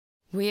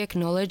We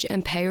acknowledge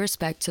and pay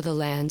respect to the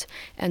land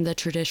and the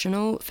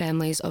traditional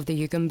families of the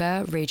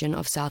Yugambeh region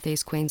of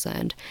southeast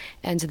Queensland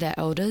and to their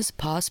elders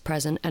past,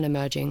 present and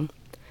emerging.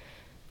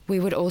 We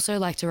would also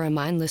like to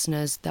remind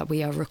listeners that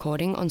we are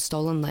recording on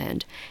stolen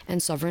land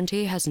and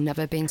sovereignty has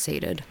never been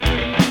ceded.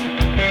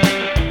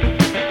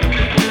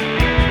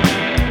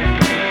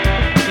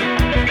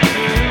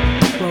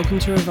 Welcome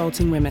to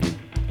Revolting Women.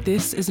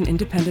 This is an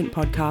independent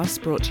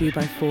podcast brought to you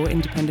by 4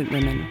 independent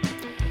women.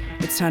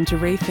 It's time to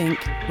rethink,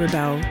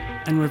 rebel,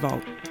 and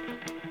revolt.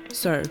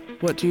 So,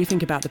 what do you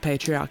think about the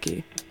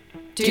patriarchy?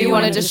 Do you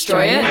want to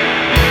destroy it?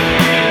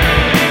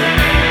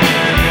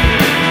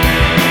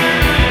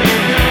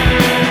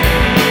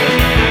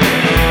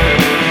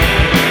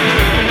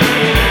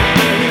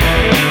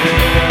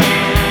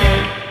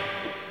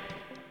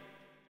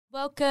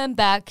 Welcome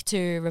back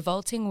to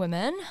Revolting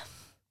Women.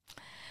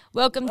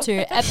 Welcome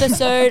to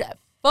episode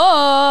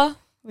 4.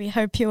 We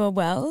hope you are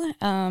well.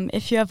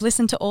 If you have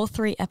listened to all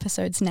 3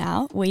 episodes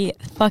now, we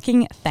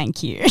fucking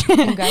thank you.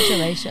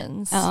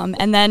 Congratulations.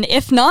 And then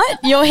if not,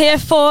 you're here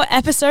for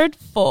episode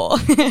 4.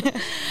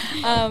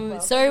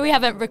 Sorry we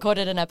haven't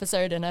recorded an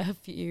episode in a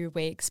few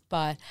weeks,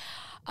 but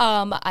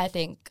I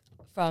think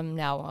from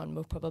now on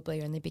we'll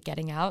probably only be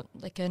getting out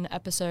like an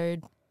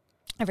episode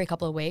every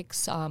couple of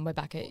weeks. We're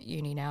back at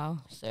uni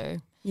now, so...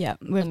 Yeah,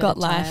 we've got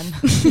life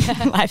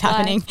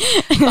happening.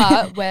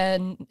 But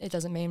when it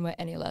doesn't mean we're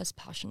any less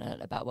passionate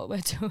about what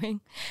we're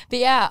doing. But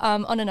yeah,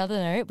 on another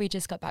note, we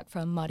just got back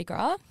from Mardi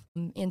Gras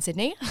in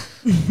Sydney.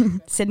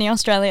 Sydney,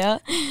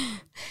 Australia.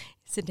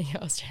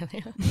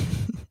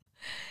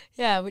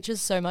 Yeah, which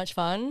was so much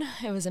fun.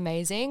 It was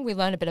amazing. We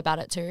learned a bit about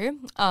it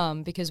too,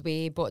 because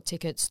we bought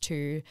tickets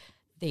to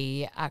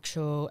the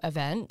actual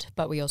event,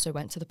 but we also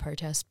went to the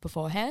protest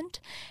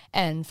beforehand.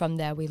 And from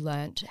there we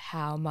learnt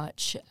how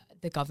much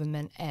the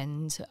government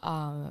and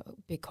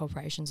big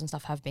corporations and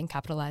stuff have been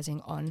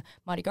capitalising on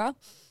Mardi Gras,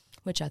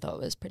 which I thought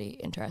was pretty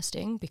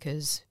interesting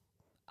because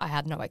I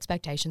had no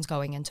expectations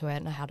going into it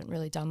and I hadn't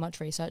really done much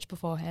research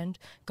beforehand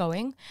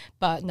going.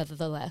 But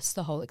nevertheless,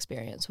 the whole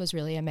experience was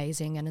really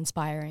amazing and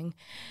inspiring.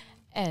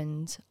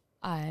 And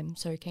I'm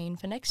so keen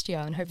for next year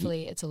and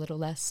hopefully it's a little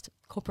less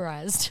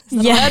corporized.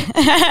 Yeah,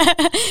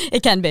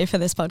 it can be for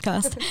this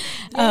podcast.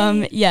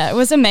 It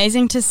was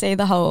amazing to see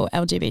the whole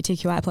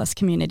LGBTQI plus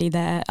community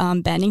there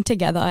banding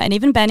together and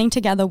even banding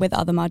together with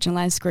other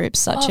marginalized groups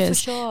such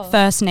as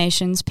First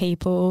Nations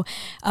people,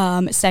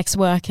 sex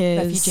workers.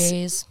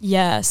 Refugees.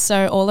 Yeah,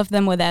 so all of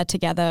them were there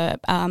together,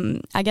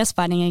 I guess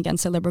fighting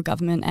against the Liberal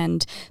government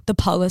and the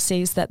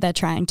policies that they're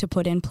trying to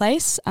put in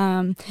place.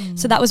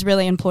 So that was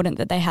really important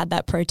that they had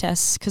that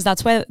protest because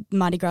that's where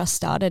Mardi Gras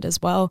started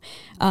as well.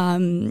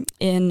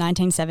 In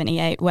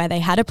 1978, where they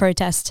had a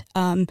protest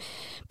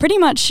pretty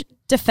much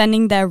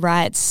defending their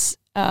rights,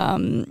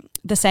 the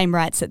same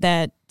rights that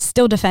they're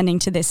still defending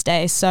to this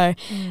day. So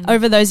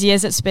over those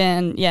years, it's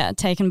been,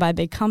 taken by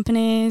big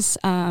companies,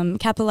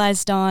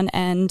 capitalized on,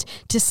 and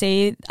to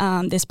see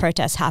this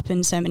protest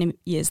happen so many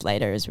years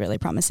later is really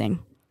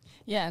promising.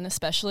 Yeah, and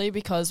especially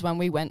because when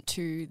we went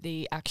to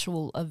the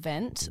actual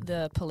event,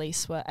 the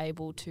police were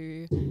able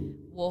to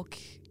walk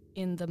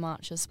in the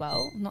march as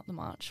well. Not the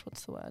march,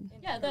 what's the word?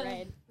 Yeah, the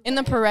parade. In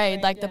the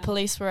parade, the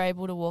police were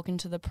able to walk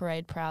into the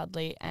parade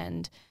proudly,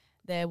 and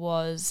there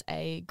was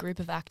a group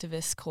of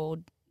activists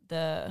called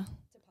the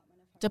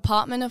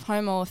Department of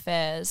Home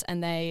Affairs,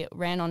 and they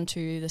ran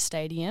onto the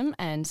stadium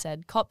and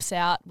said, "Cops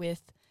out,"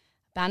 with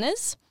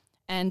banners,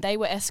 and they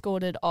were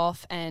escorted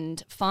off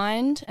and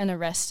fined and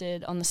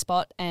arrested on the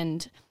spot,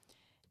 and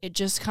it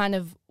just kind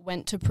of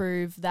went to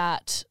prove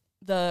that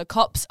the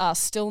cops are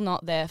still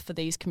not there for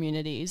these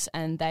communities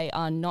and they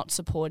are not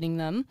supporting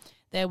them.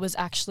 There was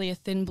actually a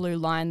thin blue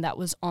line that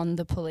was on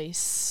the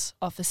police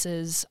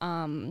officer's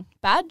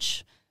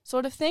badge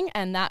sort of thing,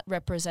 and that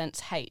represents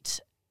hate.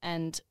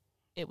 And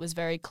it was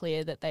very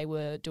clear that they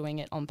were doing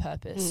it on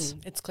purpose.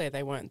 It's clear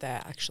they weren't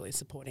there actually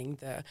supporting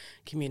the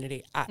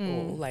community at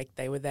all. Like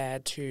they were there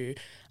to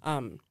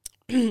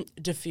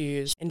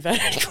diffuse,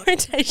 inverted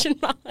quotation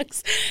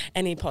marks,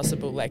 any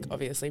possible,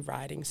 obviously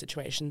rioting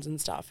situations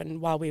and stuff.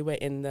 And while we were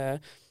in the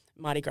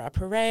Mardi Gras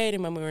parade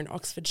and when we were in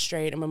Oxford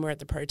Street and when we were at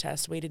the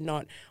protest, we did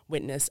not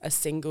witness a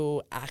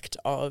single act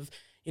of,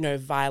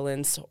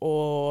 violence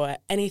or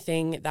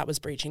anything that was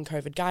breaching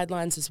COVID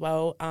guidelines as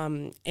well,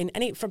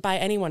 by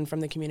anyone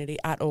from the community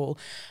at all.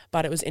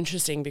 But it was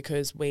interesting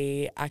because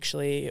we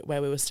actually,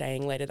 where we were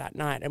staying later that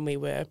night, and we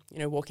were,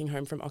 walking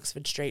home from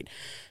Oxford Street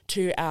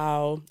to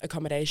our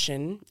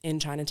accommodation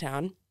in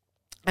Chinatown.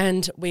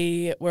 And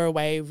we were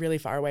really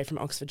far away from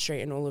Oxford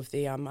Street and all of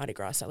the Mardi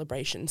Gras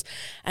celebrations.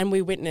 And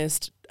we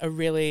witnessed a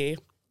really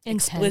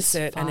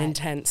explicit and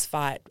intense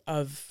fight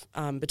of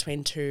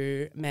between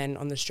 2 men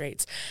on the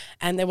streets,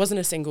 and there wasn't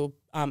a single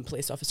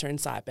police officer in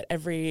sight, but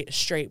every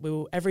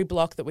every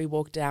block that we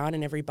walked down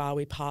and every bar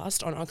we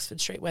passed on Oxford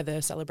Street where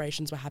the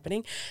celebrations were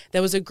happening,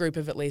 there was a group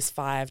of at least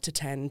 5 to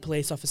 10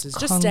 police officers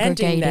just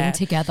standing there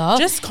together,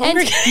 just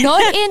congregating,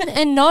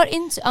 not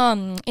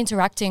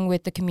interacting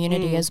with the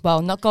community as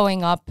well, not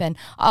going up and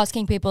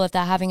asking people if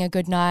they're having a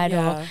good night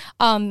or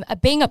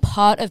being a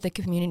part of the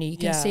community. You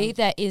can see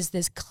there is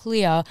this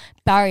clear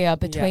barrier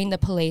between the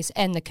police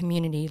and the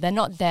community. They're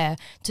not there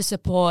to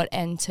support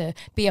and to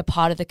be a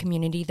part of the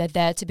community. They're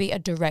there to be a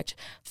direct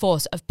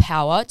force of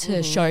power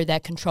to show their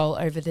control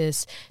over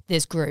this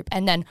group.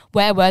 And then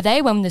where were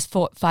they when this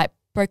fight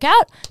broke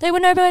out? They were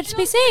nowhere to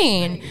be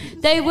seen.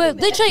 They were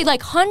literally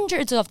like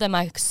hundreds of them,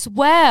 I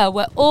swear,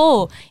 were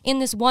all in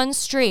this one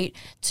street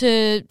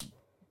to,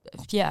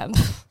 yeah,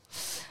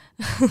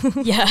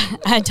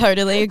 I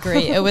totally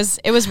agree. It was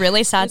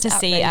really sad to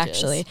see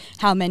actually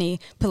how many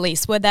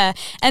police were there.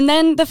 And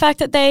then the fact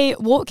that they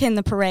walk in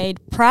the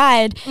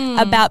pride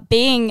about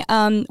being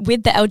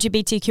with the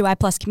LGBTQI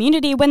plus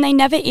community when they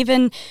never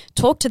even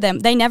talk to them.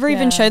 They never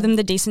even show them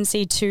the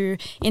decency to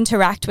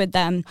interact with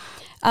them.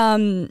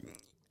 And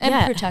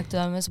protect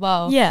them as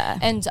well. Yeah.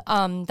 And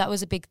that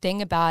was a big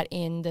thing about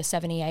in the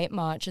 78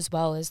 march as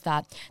well, is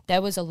that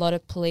there was a lot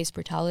of police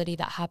brutality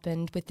that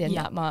happened within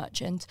that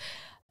march, and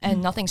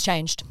nothing's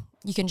changed.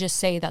 You can just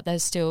see that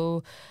there's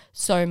still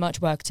so much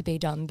work to be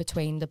done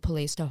between the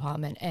police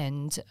department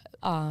and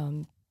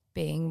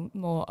being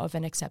more of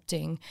an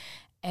accepting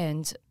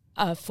and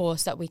a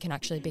force that we can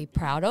actually be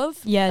proud of.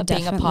 Yeah,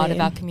 being a part of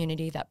our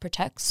community that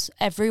protects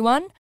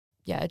everyone.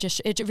 Yeah,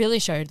 it really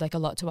showed like a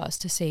lot to us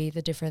to see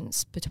the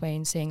difference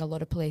between seeing a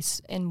lot of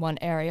police in one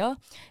area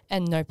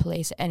and no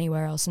police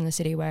anywhere else in the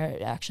city where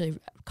it actually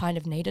kind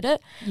of needed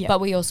it. Yeah.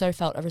 But we also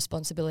felt a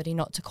responsibility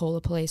not to call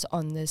the police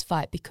on this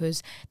fight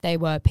because they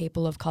were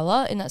people of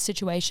colour in that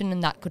situation,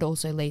 and that could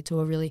also lead to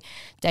a really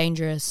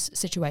dangerous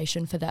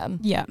situation for them.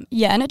 Yeah,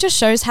 and it just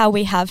shows how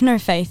we have no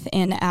faith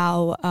in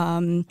our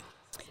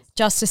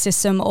justice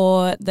system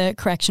or the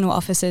correctional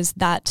officers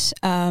that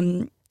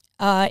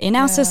in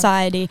our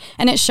society,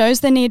 and it shows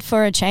the need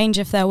for a change.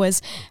 If there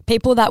was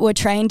people that were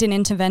trained in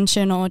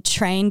intervention or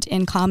trained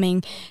in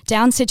calming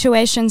down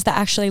situations that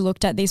actually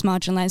looked at these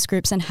marginalized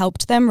groups and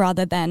helped them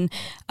rather than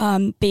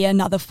be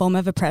another form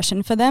of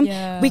oppression for them,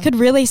 we could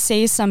really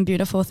see some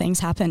beautiful things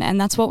happen, and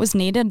that's what was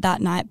needed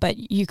that night,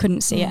 but you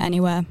couldn't see it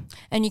anywhere.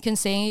 And you can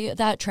see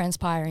that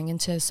transpiring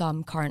into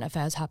some current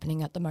affairs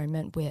happening at the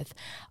moment with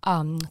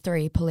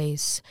 3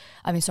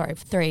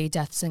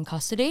 deaths in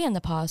custody in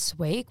the past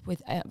week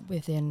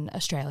within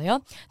Australia.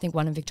 I think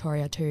 1 in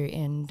Victoria, 2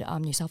 in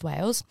New South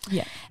Wales.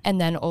 Yeah. And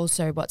then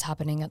also what's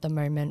happening at the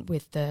moment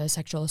with the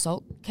sexual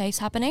assault case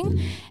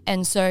happening.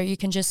 And so you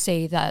can just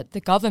see that the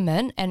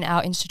government and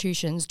our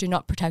institutions do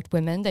not protect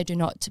women. They do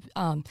not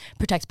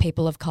protect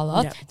people of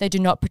colour. Yep. They do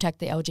not protect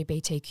the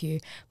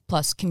LGBTQ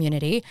plus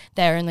community.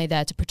 They're only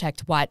there to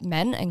protect white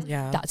men, and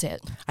that's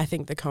it. I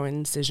think the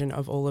coincision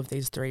of all of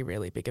these 3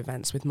 really big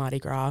events with Mardi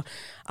Gras,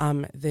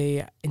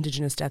 the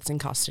Indigenous deaths in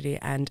custody,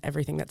 and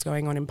everything that's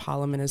going on in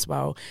Parliament as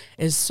well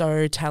is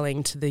so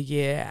telling to the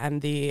year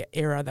and the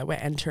era that we're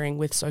entering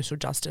with social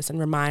justice, and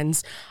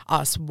reminds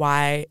us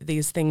why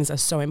these things are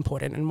so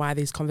important and why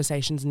these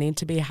conversations need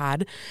to be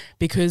had,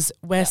 because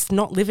we're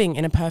not living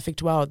in a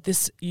perfect world.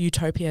 This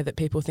utopia that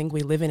people think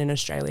we live in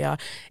Australia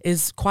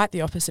is quite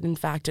the opposite, in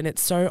fact, and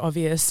it's so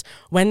obvious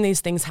when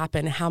these things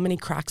happen how many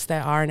cracks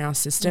there are in our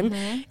system.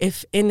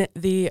 If in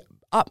the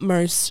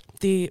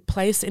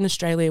place in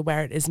Australia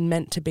where it is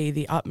meant to be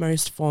the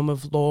utmost form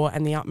of law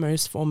and the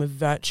utmost form of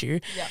virtue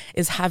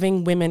is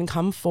having women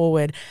come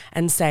forward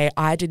and say,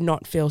 I did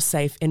not feel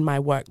safe in my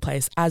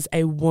workplace as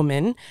a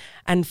woman,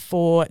 and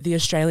for the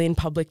Australian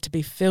public to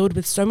be filled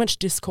with so much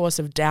discourse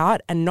of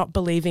doubt and not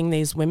believing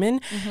these women,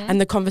 and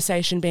the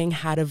conversation being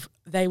had of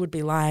they would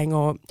be lying,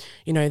 or,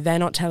 you know, they're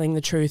not telling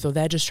the truth, or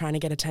they're just trying to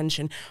get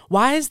attention.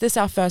 Why is this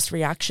our first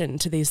reaction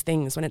to these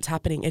things when it's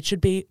happening? It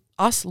should be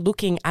us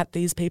looking at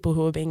these people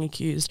who are being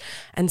accused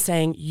and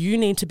saying, you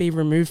need to be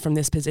removed from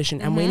this position,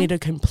 and we need a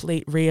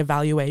complete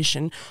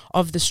reevaluation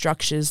of the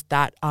structures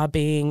that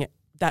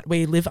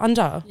we live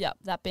under. Yep.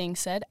 That being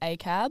said,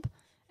 ACAB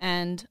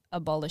and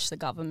abolish the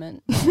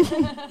government.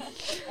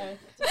 Let's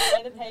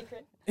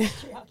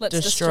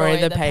destroy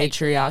the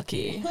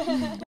patriarchy.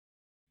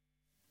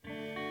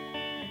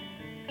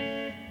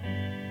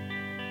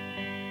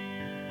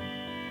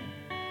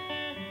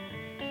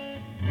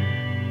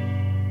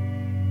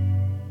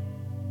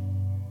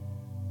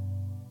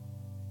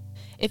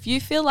 If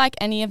you feel like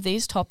any of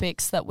these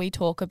topics that we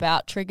talk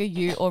about trigger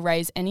you or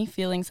raise any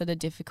feelings that are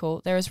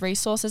difficult, there is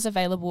resources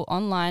available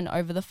online,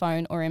 over the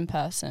phone, or in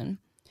person.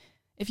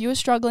 If you are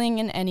struggling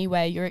in any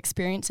way, your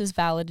experience is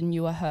valid and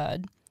you are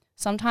heard.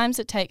 Sometimes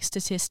it takes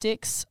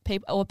statistics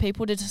or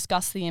people to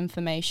discuss the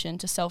information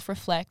to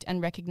self-reflect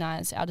and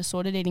recognise our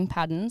disordered eating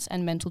patterns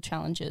and mental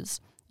challenges.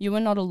 You are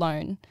not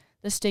alone.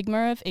 The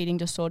stigma of eating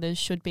disorders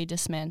should be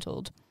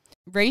dismantled.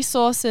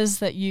 Resources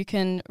that you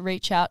can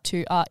reach out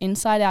to are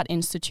Inside Out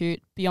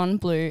Institute, Beyond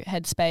Blue,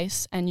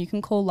 Headspace, and you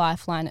can call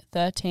Lifeline at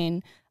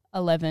 13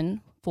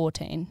 11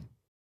 14.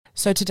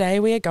 So today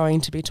we are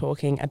going to be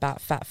talking about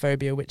fat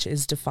phobia, which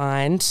is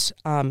defined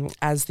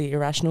as the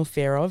irrational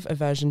fear of,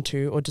 aversion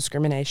to, or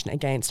discrimination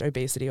against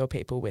obesity or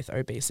people with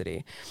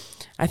obesity.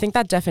 I think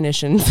that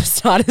definition, for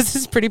starters,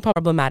 is pretty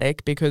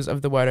problematic because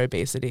of the word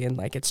obesity, and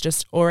like it's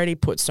just already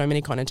put so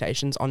many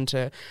connotations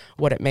onto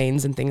what it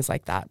means and things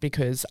like that,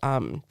 because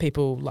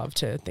people love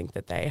to think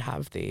that they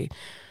have the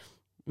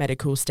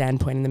medical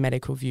standpoint and the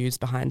medical views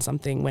behind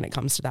something when it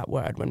comes to that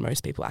word, when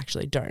most people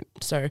actually don't.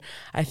 So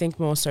I think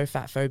more so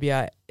fat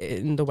phobia,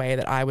 in the way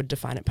that I would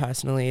define it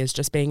personally, is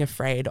just being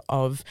afraid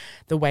of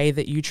the way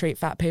that you treat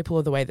fat people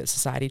or the way that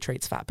society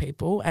treats fat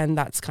people. And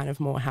that's kind of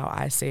more how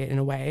I see it in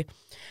a way.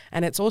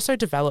 And it's also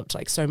developed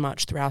like so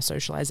much through our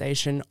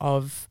socialization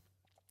of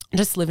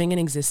just living and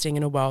existing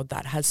in a world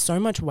that has so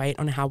much weight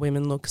on how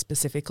women look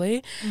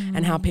specifically,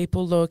 and how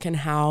people look, and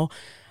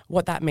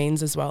what that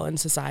means as well in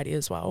society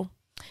as well.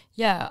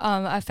 Yeah,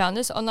 I found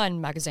this online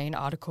magazine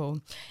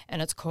article,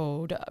 and it's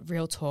called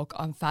Real Talk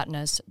on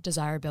Fatness,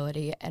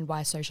 Desirability and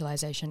Why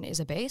Socialization is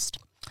a Beast.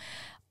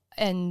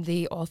 And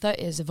the author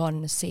is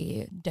Von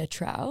C.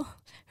 Detrau,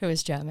 who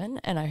is German,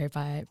 and I hope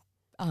I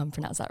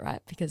pronounce that right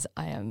because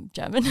I am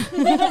German. So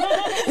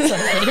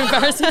pretty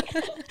embarrassing.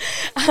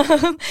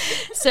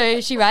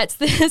 So she writes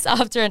this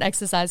after an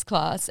exercise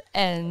class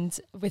and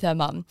with her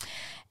mum,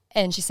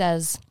 and she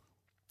says,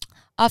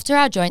 "After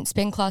our joint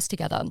spin class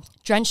together,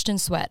 drenched in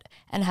sweat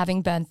and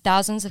having burned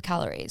thousands of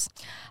calories,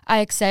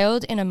 I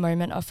exhaled in a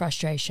moment of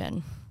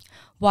frustration.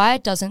 Why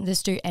doesn't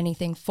this do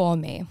anything for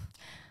me?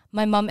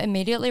 My mum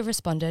immediately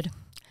responded,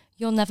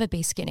 'You'll never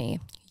be skinny.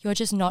 You're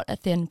just not a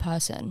thin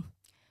person.'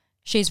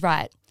 She's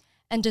right.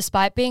 And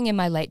despite being in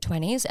my late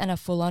 20s and a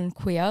full-on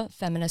queer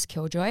feminist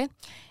killjoy,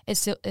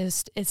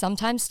 it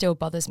sometimes still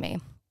bothers me.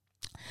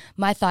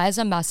 My thighs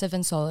are massive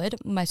and solid.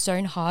 My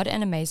stone hard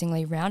and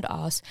amazingly round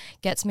ass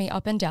gets me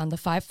up and down the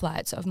 5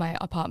 flights of my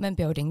apartment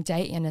building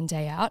day in and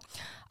day out.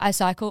 I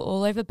cycle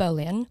all over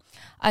Berlin.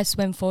 I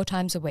swim 4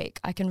 times a week.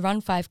 I can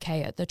run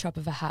 5K at the drop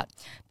of a hat,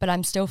 but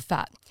I'm still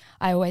fat.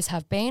 I always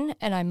have been,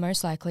 and I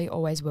most likely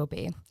always will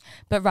be.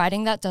 But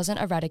writing that doesn't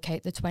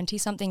eradicate the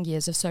 20-something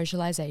years of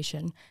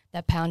socialization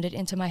that pounded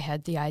into my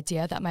head the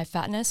idea that my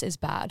fatness is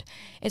bad.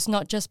 It's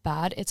not just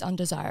bad, it's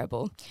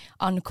undesirable,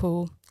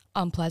 uncool,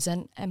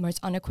 unpleasant, and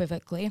most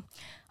unequivocally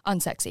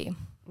unsexy."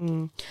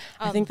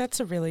 I think that's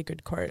a really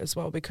good quote as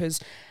well, because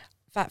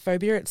fat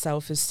phobia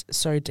itself is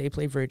so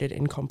deeply rooted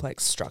in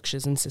complex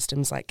structures and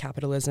systems like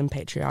capitalism,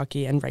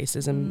 patriarchy, and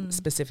racism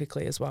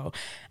specifically as well.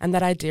 And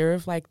that idea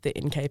of like the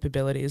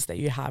incapabilities that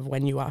you have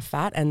when you are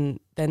fat, and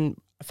then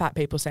fat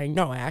people saying,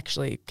 no, I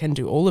actually can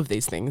do all of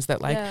these things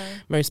that like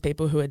most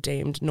people who are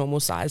deemed normal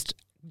sized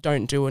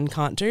don't do and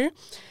can't do.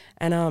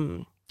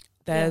 And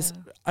there's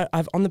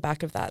I've on the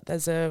back of that,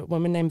 there's a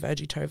woman named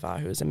Virgie Tovar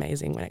who is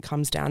amazing when it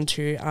comes down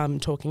to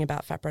talking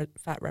about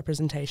fat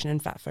representation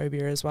and fat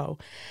phobia as well.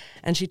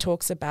 And she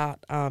talks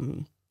about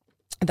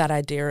that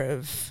idea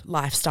of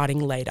life starting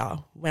later.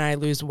 When I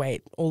lose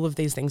weight, all of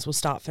these things will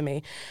start for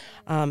me.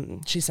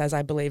 She says,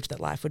 I believed that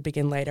life would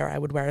begin later. I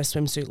would wear a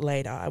swimsuit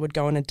later. I would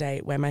go on a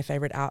date, wear my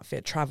favorite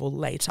outfit, travel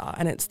later.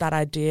 And it's that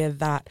idea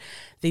that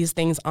these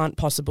things aren't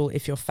possible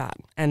if you're fat,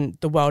 and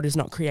the world is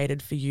not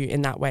created for you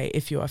in that way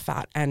if you are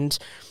fat. And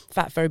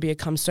fat phobia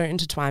comes so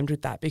intertwined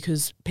with that,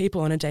 because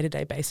people on a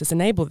day-to-day basis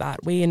enable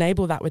that. We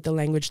enable that with the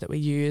language that we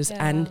use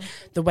and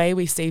the way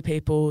we see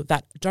people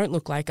that don't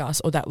look like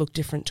us or that look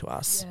different to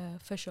us. Yeah,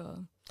 for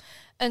sure.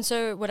 And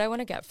so what I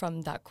want to get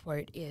from that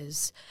quote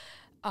is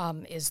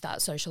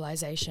that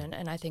socialization.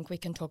 And I think we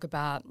can talk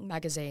about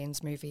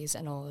magazines, movies,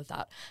 and all of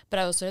that. But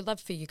I also love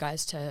for you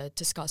guys to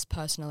discuss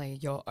personally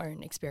your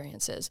own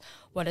experiences.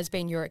 What has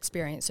been your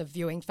experience of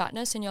viewing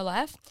fatness in your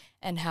life,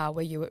 and how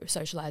were you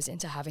socialized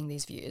into having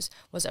these views?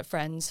 Was it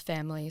friends,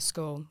 family,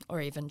 school,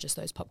 or even just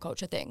those pop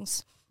culture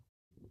things?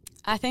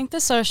 I think the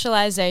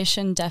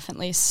socialization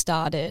definitely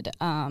started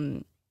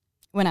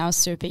when I was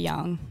super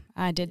young.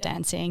 I did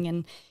dancing,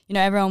 and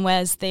everyone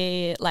wears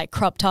the like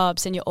crop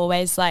tops, and you're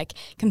always like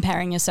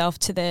comparing yourself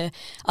to the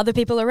other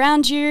people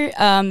around you,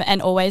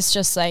 and always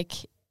just like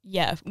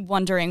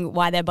wondering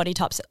why their body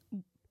types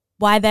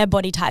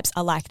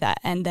are like that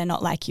and they're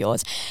not like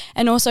yours.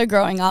 And also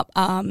growing up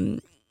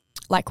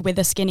like with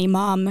a skinny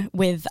mum,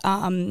 with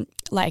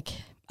like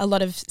a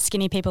lot of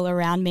skinny people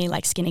around me,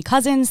 like skinny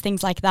cousins,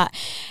 things like that.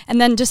 And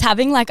then just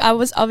having like, I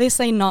was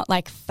obviously not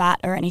like fat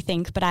or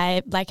anything, but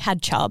I like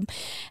had chub,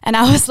 and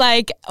I was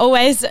like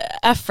always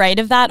afraid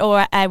of that,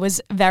 or I was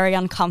very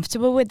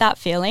uncomfortable with that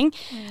feeling.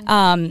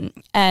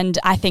 And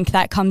I think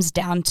that comes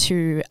down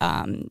to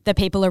the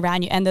people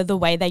around you and the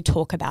way they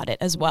talk about it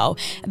as well.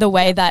 The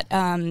way that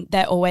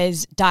they're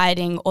always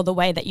dieting, or the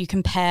way that you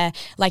compare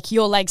like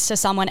your legs to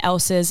someone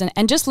else's,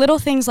 and just little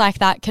things like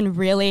that can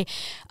really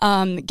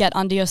get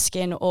under your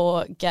skin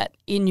or get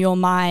in your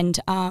mind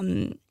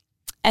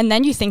and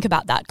then you think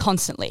about that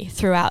constantly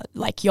throughout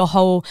like your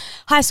whole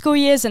high school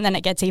years, and then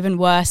it gets even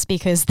worse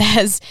because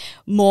there's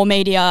more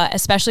media,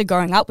 especially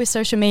growing up with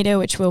social media,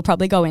 which we'll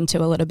probably go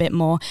into a little bit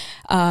more.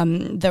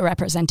 The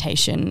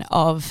representation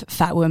of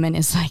fat women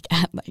is like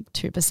at like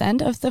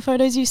 2% of the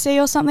photos you see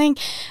or something,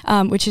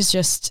 which is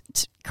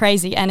just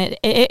crazy. And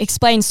it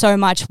explains so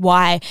much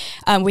why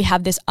we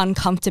have this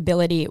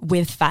uncomfortability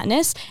with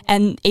fatness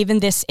and even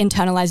this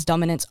internalized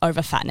dominance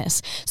over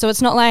fatness. So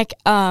it's not like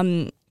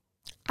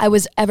I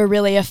was ever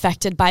really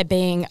affected by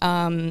being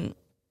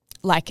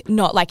like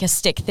not like a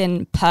stick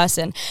thin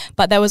person,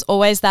 but there was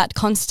always that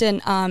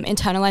constant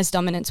internalized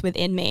dominance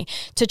within me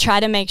to try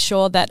to make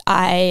sure that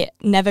I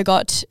never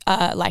got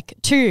like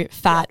too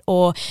fat,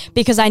 or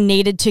because I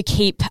needed to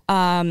keep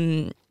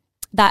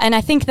that. And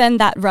I think then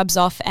that rubs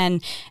off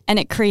and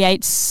it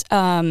creates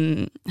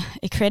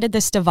it created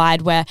this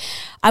divide where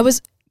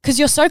because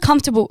you're so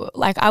comfortable,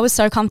 like I was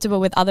so comfortable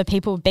with other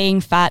people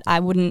being fat, I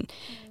wouldn't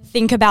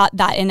think about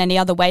that in any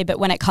other way. But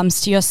when it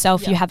comes to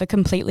yourself, you have a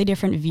completely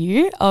different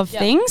view of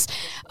things.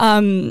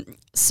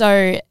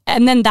 So,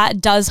 and then that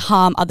does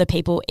harm other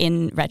people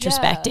in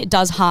retrospect. It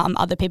does harm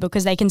other people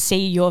because they can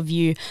see your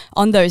view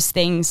on those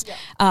things.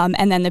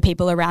 And then the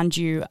people around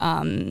you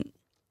can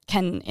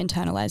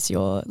internalize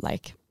your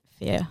like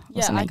fear.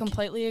 Yeah, I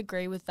completely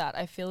agree with that.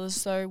 I feel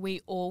as though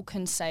we all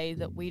can say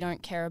that we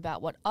don't care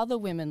about what other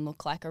women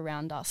look like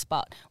around us,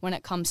 but when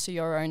it comes to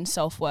your own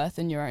self-worth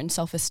and your own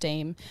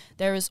self-esteem,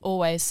 there is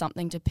always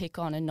something to pick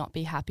on and not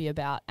be happy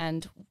about.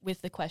 And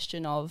with the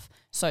question of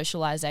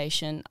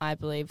socialization, I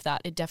believe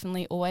that it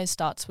definitely always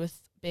starts with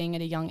being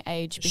at a young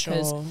age,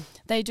 because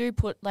they do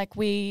put, like,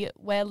 we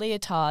wear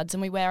leotards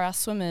and we wear our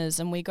swimmers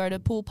and we go to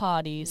pool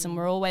parties and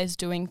we're always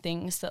doing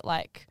things that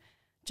like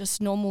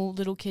just normal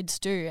little kids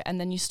do, and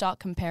then you start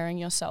comparing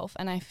yourself.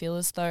 And I feel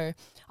as though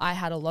I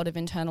had a lot of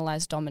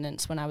internalized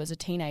dominance when I was a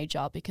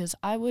teenager, because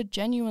I would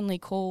genuinely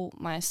call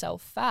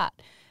myself fat,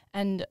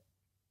 and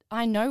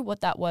I know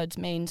what that word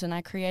means, and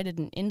I created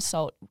an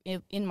insult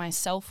in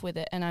myself with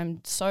it, and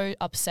I'm so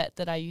upset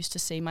that I used to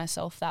see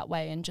myself that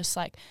way and just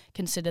like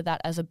consider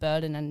that as a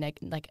burden and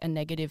like a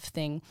negative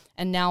thing.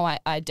 And now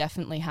I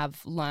definitely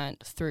have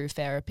learnt through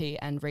therapy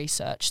and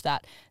research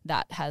that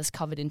has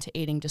covered into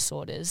eating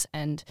disorders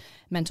and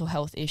mental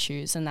health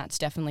issues, and that's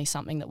definitely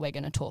something that we're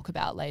going to talk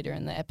about later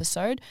in the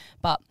episode.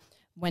 But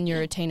when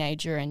you're a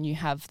teenager and you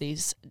have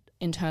these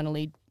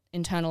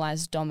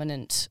internalized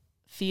dominant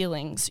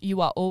feelings, you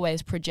are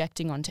always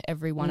projecting onto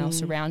everyone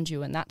else around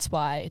you, and that's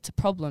why it's a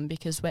problem,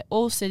 because we're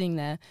all sitting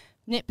there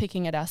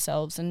nitpicking at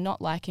ourselves and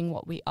not liking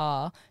what we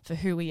are for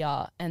who we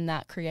are, and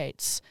that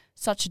creates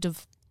such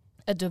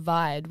a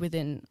divide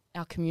within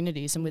our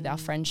communities and with our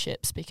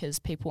friendships, because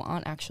people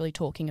aren't actually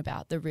talking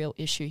about the real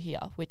issue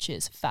here, which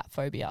is fat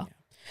phobia.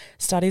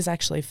 Studies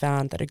actually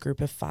found that a group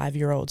of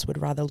 5-year-olds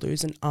would rather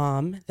lose an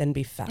arm than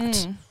be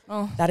fat.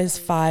 That is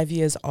 5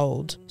 years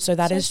old. So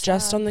that is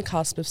just on the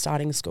cusp of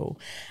starting school.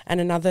 And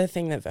another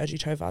thing that Virgie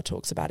Tovar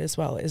talks about as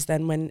well is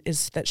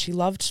that she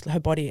loved her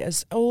body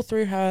as all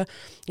through her,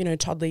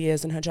 toddler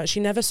years and her she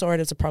never saw it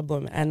as a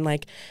problem. And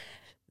like,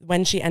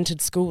 when she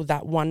entered school,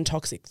 that one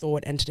toxic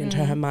thought entered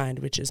into her mind,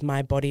 which is,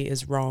 my body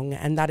is wrong.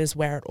 And that is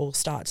where it all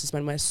starts, is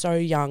when we're so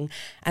young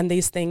and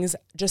these things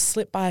just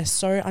slip by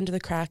so under the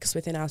cracks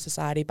within our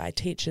society, by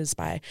teachers,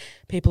 by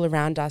people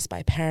around us,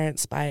 by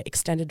parents, by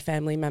extended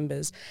family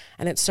members.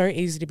 And it's so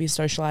easy to be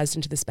socialized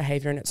into this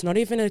behavior. And it's not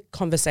even a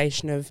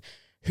conversation of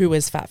who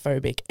is fat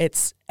phobic.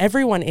 It's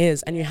everyone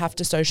is, and you have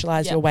to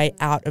socialize your way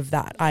out of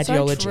that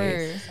ideology. So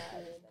true.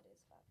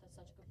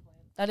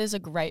 That is a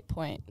great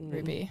point,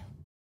 Ruby.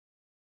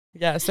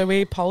 Yeah, so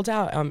we polled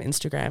our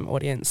Instagram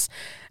audience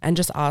and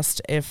just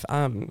asked if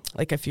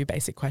like a few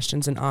basic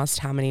questions, and asked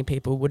how many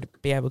people would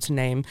be able to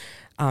name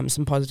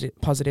some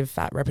positive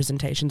fat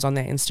representations on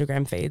their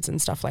Instagram feeds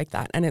and stuff like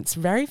that. And it's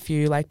very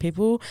few. Like,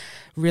 people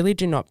really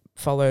do not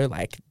follow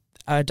like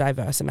a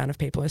diverse amount of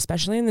people,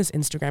 especially in this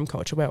Instagram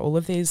culture where all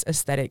of these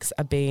aesthetics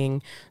are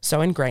being so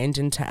ingrained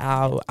into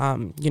our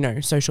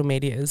social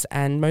medias,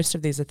 and most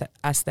of these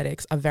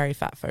aesthetics are very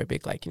fat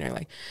phobic, like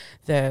like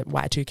the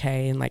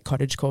Y2K and like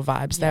cottagecore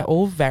vibes. They're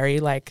all very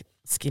like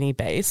skinny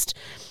based.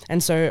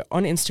 And so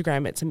on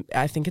Instagram,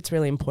 I think it's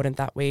really important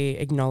that we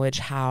acknowledge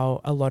how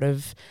a lot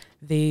of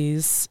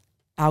these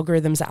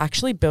algorithms are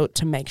actually built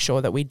to make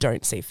sure that we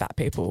don't see fat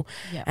people,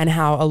 and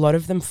how a lot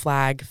of them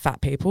flag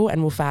fat people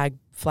and will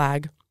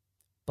flag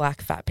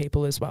Black fat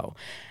people as well.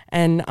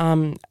 And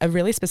a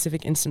really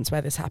specific instance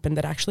where this happened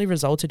that actually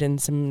resulted in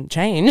some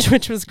change,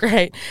 which was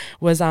great,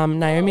 was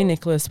Naomi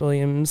Nicholas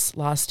Williams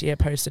last year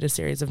posted a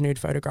series of nude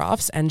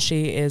photographs, and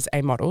she is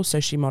a model,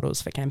 so she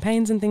models for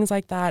campaigns and things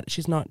like that.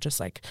 She's not just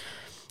like,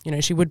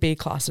 she would be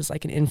classed as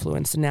like an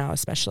influencer now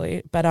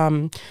especially, but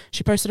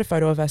she posted a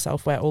photo of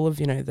herself where all of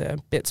the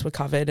bits were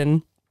covered,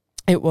 and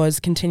it was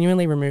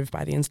continually removed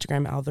by the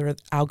Instagram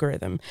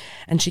algorithm.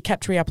 And she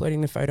kept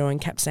re-uploading the photo and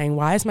kept saying,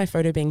 why is my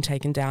photo being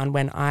taken down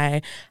when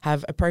I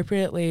have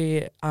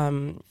appropriately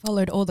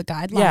followed all the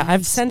guidelines? Yeah,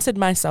 I've censored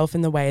myself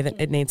in the way that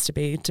it needs to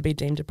be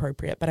deemed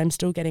appropriate, but I'm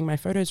still getting my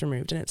photos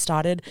removed. And it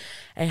started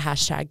a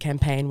hashtag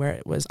campaign where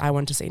it was, I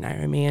want to see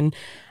Naomi. And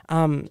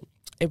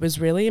it was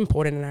really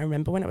important. And I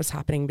remember when it was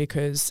happening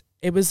because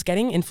it was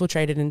getting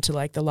infiltrated into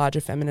like the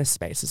larger feminist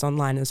spaces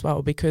online as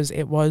well, because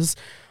it was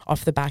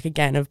off the back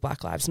again of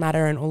Black Lives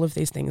Matter and all of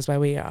these things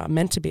where we are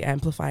meant to be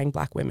amplifying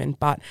Black women,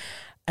 but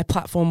a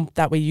platform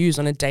that we use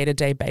on a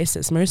day-to-day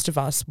basis, most of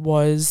us,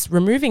 was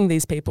removing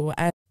these people.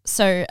 And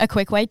so a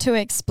quick way to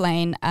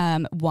explain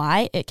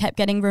why it kept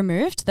getting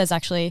removed, there's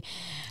actually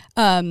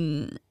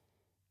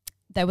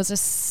there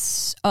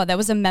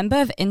was a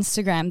member of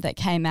Instagram that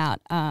came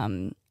out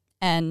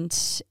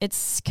and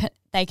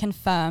they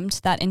confirmed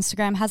that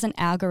Instagram has an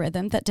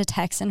algorithm that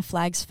detects and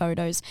flags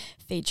photos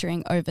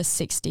featuring over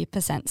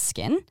 60%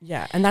 skin.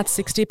 Yeah, and that's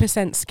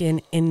 60%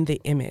 skin in the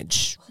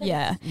image.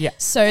 Yeah. Yeah.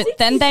 So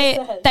then they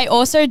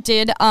also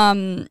did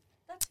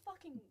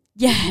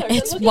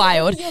it's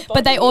wild.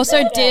 But they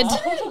also did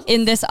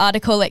in this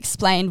article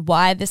explain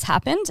why this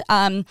happened.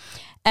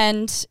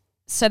 And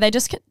so they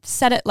just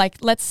said it like,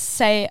 let's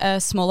say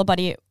a smaller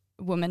body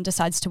woman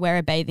decides to wear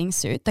a bathing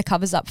suit that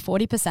covers up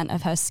 40%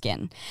 of her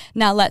skin.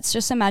 Now let's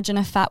just imagine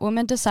a fat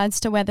woman decides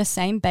to wear the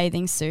same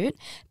bathing suit.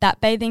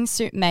 That bathing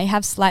suit may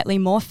have slightly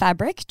more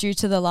fabric due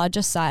to the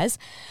larger size,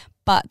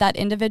 but that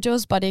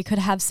individual's body could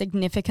have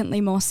significantly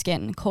more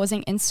skin,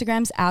 causing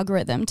Instagram's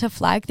algorithm to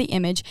flag the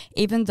image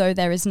even though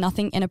there is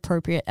nothing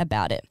inappropriate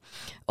about it.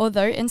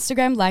 Although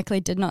Instagram likely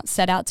did not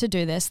set out to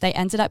do this, they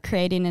ended up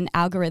creating an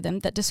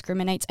algorithm that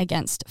discriminates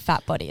against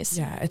fat bodies.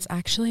 Yeah, it's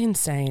actually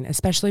insane,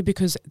 especially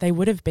because they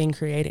would have been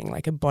creating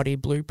like a body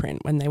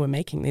blueprint when they were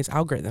making these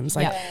algorithms.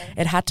 Like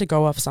it had to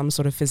go off some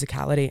sort of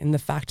physicality, and the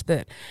fact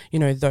that, you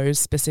know, those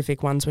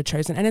specific ones were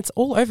chosen, and it's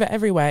all over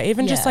everywhere.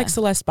 Even just like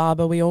Celeste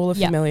Barber, we all are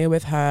familiar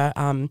with her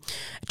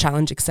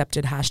challenge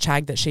accepted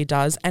hashtag that she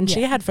does, and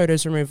she had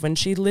photos removed when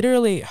she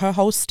literally, her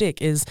whole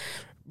stick is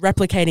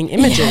replicating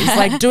images,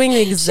 like doing the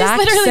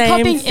exact same thing. She's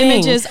literally copying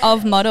images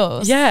of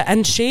models. Yeah,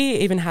 and she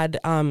even had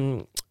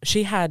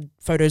she had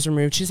photos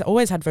removed. She's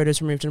always had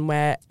photos removed, and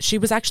where she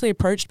was actually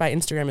approached by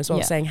Instagram as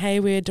well, saying, hey,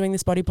 we're doing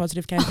this body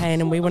positive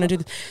campaign and we want to do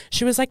this.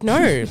 She was like,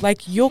 no,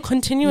 like you're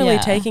continually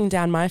taking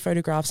down my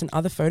photographs and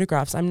other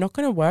photographs. I'm not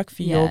going to work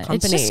for your company.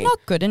 It's just not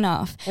good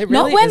enough. It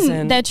really not when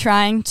isn't. They're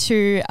trying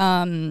to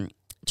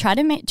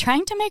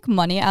trying to make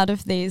money out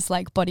of these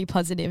like body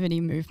positivity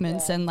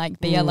movements and like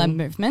BLM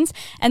movements,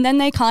 and then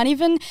they can't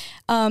even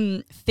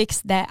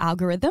fix their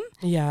algorithm.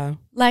 Yeah.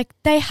 Like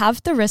they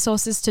have the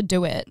resources to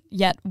do it,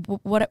 yet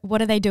what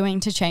are they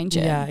doing to change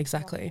it? Yeah,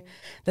 exactly.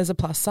 There's a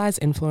plus size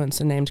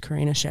influencer named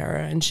Karina Scherer,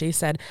 and she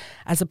said,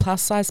 as a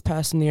plus size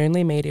person, the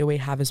only media we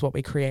have is what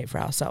we create for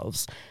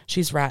ourselves.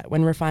 She's right.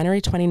 When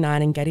Refinery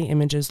 29 and Getty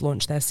Images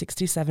launched their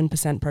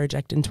 67%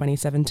 project in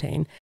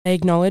 2017, they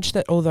acknowledged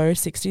that although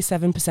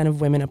 67%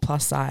 of women are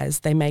plus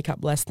size, they make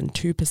up less than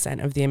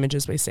 2% of the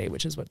images we see,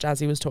 which is what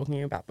Jazzy was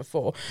talking about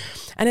before.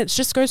 And it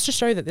just goes to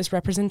show that this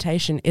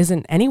representation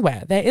isn't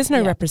anywhere. There is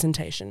no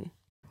representation.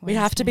 We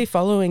have to be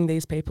following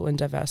these people and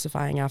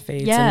diversifying our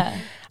feeds. Yeah.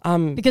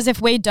 And, because if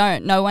we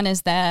don't, no one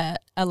is there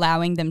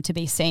allowing them to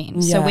be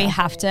seen. So we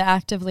have to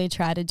actively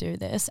try to do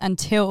this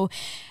until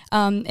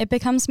it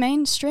becomes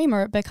mainstream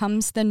or it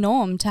becomes the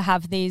norm to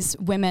have these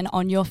women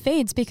on your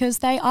feeds, because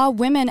they are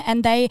women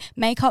and they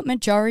make up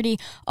majority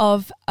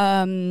of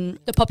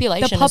the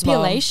population. As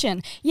well.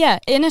 Yeah,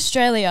 in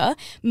Australia,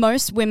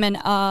 most women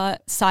are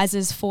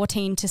sizes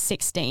 14 to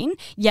 16,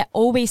 yet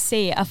all we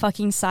see are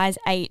fucking size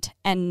 8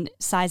 and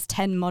size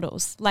 10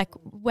 models. Like,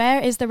 where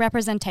is the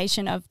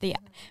representation of the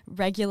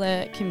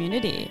regular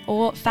community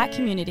or fat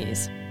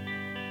communities?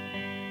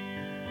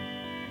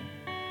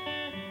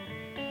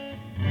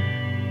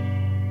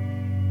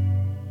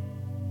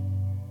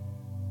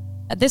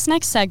 This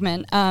next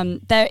segment,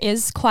 there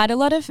is quite a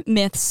lot of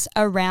myths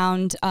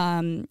around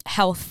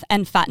health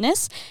and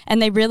fatness,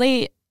 and they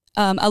really,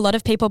 a lot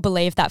of people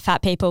believe that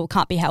fat people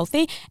can't be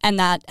healthy and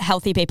that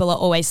healthy people are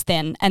always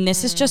thin, and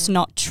this is just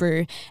not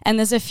true. And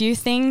there's a few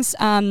things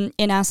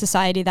in our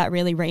society that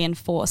really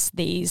reinforce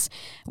these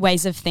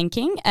ways of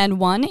thinking, and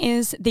one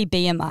is the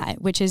BMI,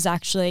 which is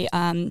actually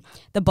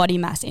the body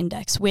mass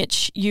index,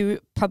 which you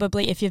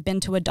probably, if you've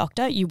been to a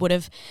doctor, you would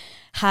have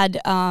had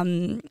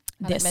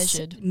this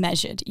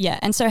measured. Yeah.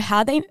 And so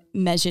how they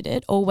measured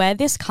it, or where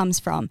this comes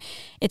from,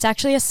 it's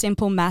actually a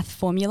simple math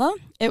formula.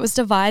 It was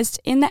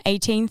devised in the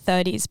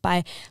 1830s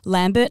by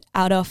Lambert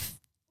Adolph.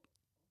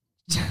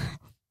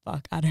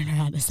 Fuck, I don't know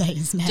how to say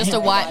his name. Just a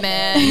white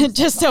man.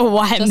 Just a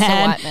white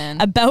man.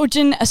 A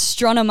Belgian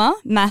astronomer,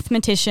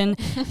 mathematician,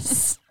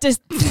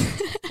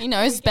 He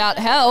knows about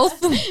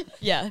health.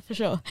 Yeah, for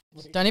sure.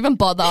 Don't even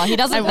bother. He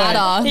doesn't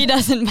matter. He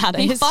doesn't matter.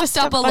 He He's fucked just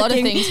up a lot of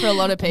things for a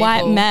lot of people.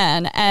 white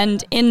man.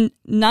 And in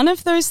none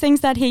of those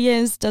things that he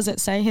is, does it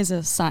say he's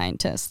a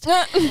scientist. Or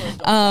a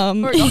doctor.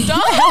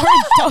 Or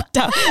a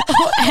doctor.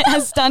 Or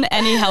has done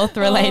any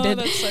health-related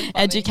that's so funny.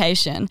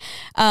 education.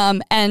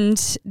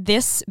 And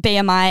this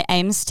BMI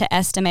aims to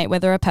estimate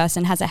whether a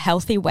person has a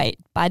healthy weight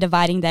by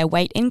dividing their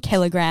weight in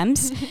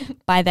kilograms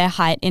by their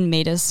height in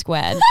meters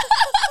squared.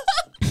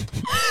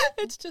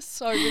 It's just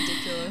so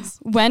ridiculous.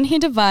 When he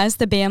devised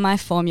the BMI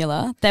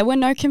formula, there were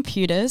no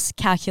computers,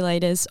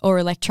 calculators, or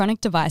electronic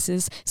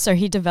devices, so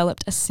he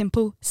developed a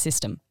simple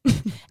system.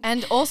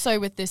 And also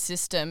with this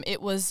system,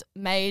 it was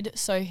made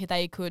so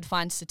they could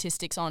find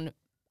statistics on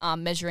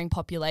measuring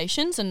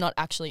populations and not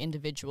actually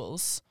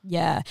individuals.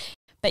 Yeah.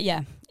 But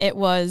yeah, it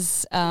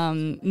was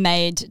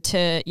made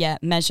to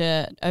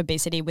measure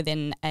obesity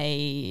within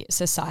a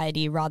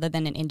society rather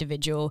than an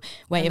individual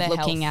way And of their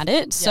looking health. at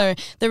it. So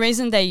the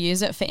reason they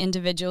use it for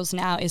individuals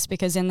now is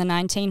because in the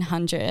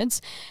 1900s,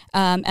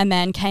 a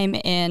man came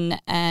in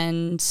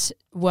and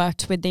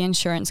worked with the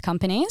insurance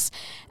companies,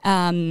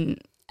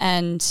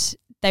 and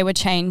they were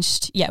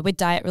changed, with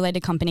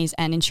diet-related companies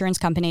and insurance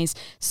companies,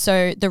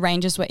 so the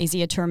ranges were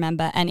easier to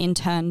remember, and in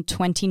turn,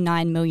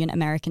 29 million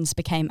Americans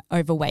became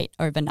overweight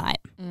overnight.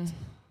 Oh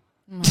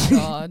my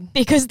God.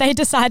 Because they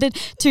decided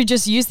to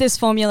just use this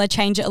formula,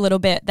 change it a little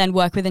bit, then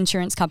work with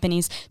insurance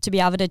companies to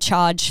be able to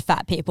charge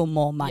fat people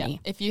more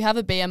money. Yeah. If you have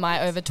a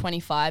BMI over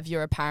 25,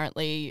 you're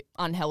apparently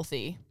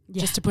unhealthy. Yeah.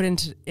 Just to put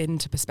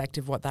into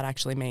perspective what that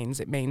actually means,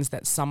 it means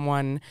that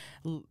someone,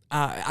 it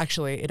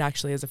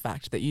actually is a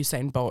fact that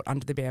Usain Bolt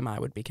under the BMI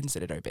would be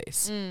considered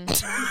obese.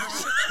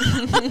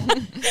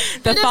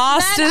 The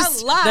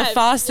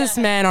fastest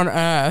man on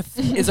earth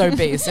is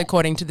obese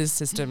according to this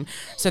system.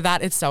 So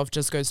that itself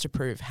just goes to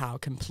prove how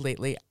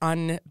completely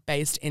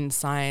unbased in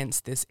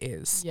science this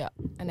is. Yeah,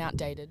 and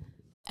outdated.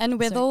 And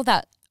with all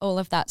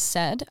of that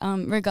said,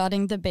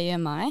 regarding the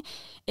BMI,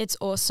 it's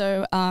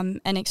also an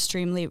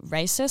extremely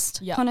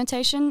racist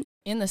connotation.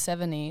 In the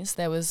 70s,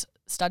 there was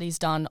studies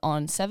done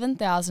on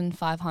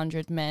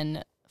 7,500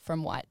 men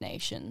from white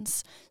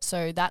nations.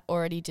 So that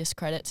already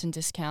discredits and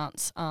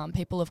discounts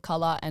people of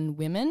colour and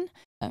women.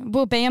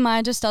 Well,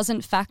 BMI just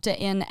doesn't factor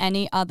in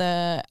any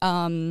other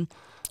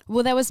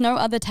there was no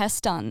other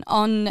test done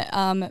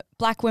on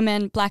black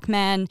women, black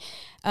men,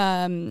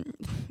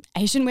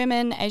 Asian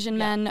women, Asian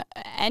men,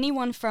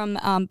 anyone from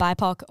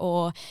BIPOC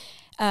or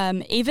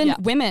even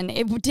women.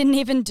 It didn't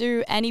even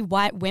do any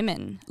white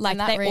women. Like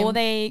all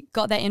they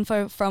got their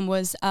info from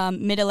was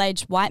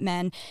middle-aged white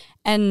men,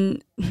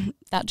 and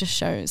that just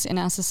shows in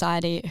our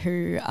society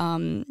who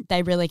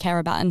they really care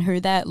about and who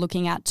they're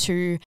looking at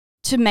to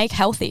make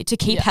healthy, to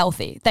keep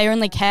healthy. They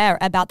only care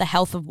about the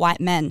health of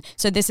white men.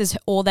 So this is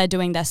all they're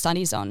doing their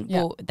studies on. Yeah.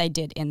 Well, they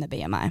did in the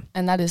BMI.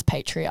 And that is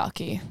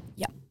patriarchy.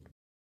 Yeah.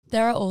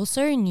 There are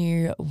also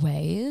new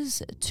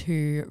ways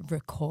to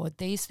record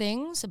these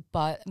things,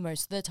 but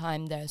most of the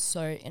time they're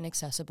so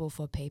inaccessible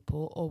for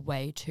people or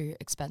way too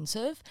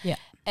expensive. Yeah.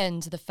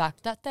 And the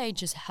fact that they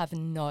just have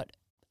not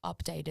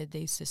updated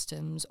these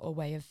systems or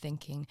way of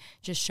thinking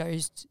just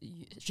shows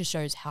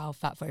how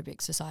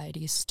fatphobic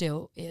society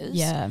still is.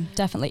 Yeah,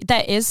 definitely.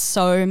 There is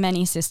so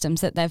many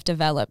systems that they've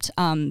developed.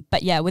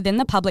 But yeah, within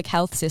the public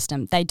health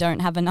system, they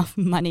don't have enough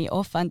money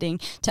or funding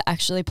to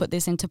actually put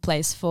this into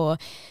place for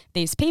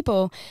these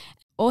people.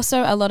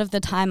 Also, a lot of the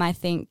time, I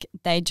think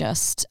they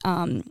just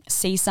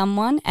see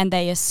someone and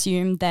they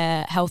assume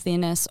their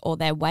healthiness or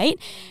their weight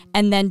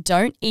and then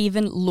don't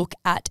even look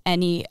at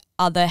any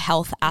other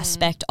health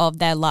aspect of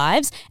their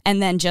lives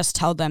and then just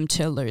tell them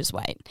to lose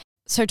weight.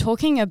 So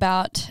talking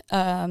about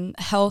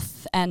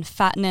health and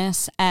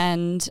fatness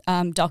and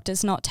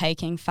doctors not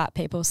taking fat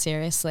people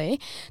seriously,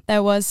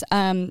 there was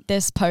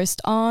this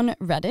post on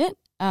Reddit.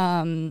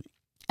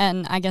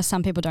 And I guess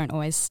some people don't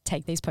always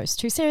take these posts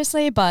too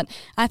seriously, but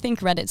I think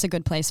Reddit's a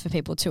good place for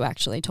people to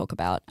actually talk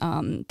about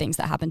things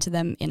that happen to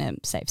them in a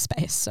safe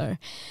space. So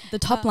the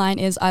top line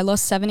is, I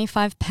lost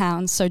 75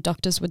 pounds so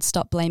doctors would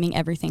stop blaming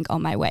everything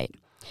on my weight.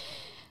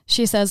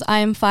 She says, I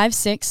am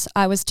 5'6",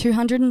 I was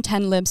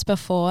 210 libs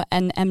before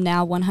and am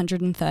now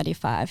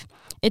 135.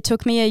 It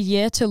took me a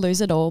year to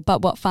lose it all,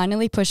 but what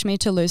finally pushed me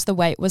to lose the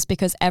weight was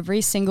because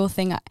every single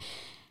thing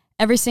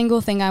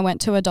I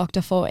went to a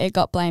doctor for, it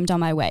got blamed on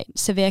my weight.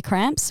 Severe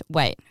cramps?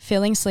 Weight.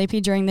 Feeling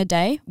sleepy during the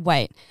day?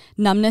 Weight.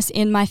 Numbness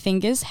in my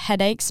fingers,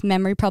 headaches,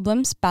 memory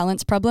problems,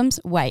 balance problems?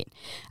 Weight.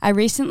 I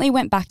recently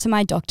went back to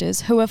my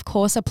doctors, who of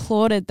course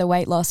applauded the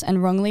weight loss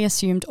and wrongly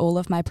assumed all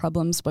of my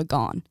problems were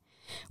gone.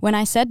 When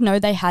I said no,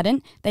 they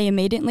hadn't, they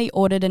immediately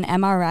ordered an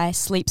MRI,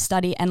 sleep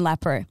study and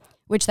Lapro,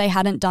 which they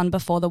hadn't done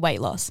before the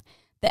weight loss.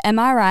 The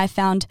MRI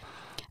found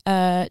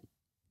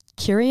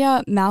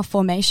Curia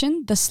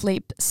malformation. The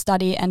sleep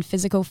study and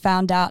physical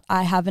found out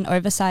I have an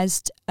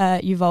oversized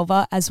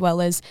uvulva as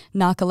well as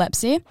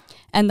narcolepsy.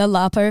 And the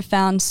LAPO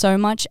found so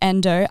much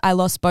endo, I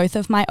lost both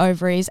of my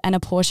ovaries and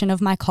a portion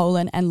of my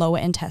colon and lower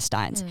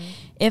intestines.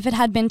 If it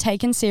had been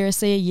taken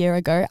seriously a year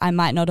ago, I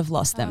might not have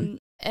lost them.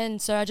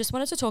 And so I just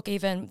wanted to talk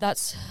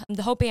that's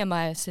the whole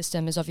BMI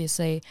system is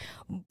obviously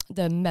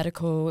the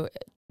medical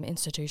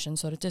institution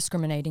sort of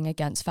discriminating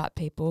against fat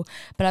people,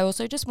 but I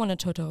also just wanted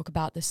to talk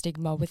about the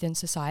stigma within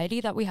society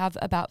that we have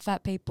about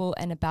fat people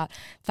and about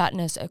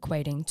fatness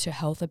equating to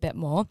health a bit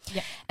more.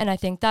 And I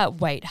think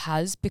that weight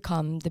has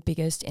become the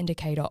biggest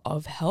indicator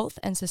of health,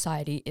 and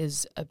society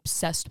is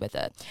obsessed with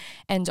it,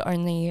 and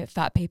only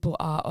fat people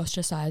are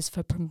ostracized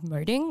for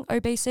promoting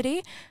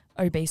obesity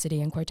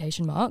in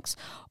quotation marks,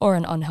 or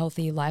an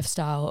unhealthy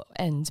lifestyle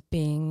and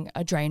being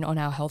a drain on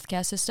our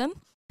healthcare system.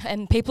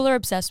 And people are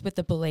obsessed with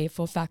the belief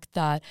or fact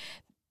that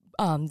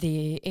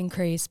the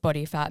increased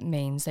body fat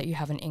means that you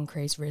have an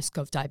increased risk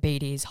of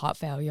diabetes, heart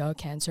failure,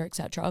 cancer,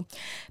 etc.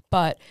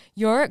 But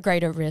you're at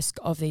greater risk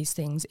of these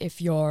things if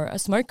you're a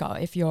smoker,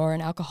 if you're an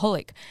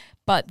alcoholic.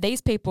 But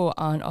these people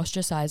aren't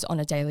ostracized on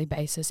a daily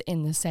basis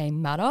in the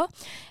same manner,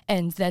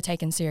 and they're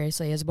taken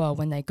seriously as well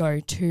when they go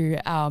to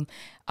our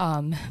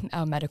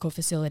medical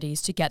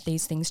facilities to get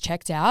these things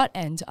checked out,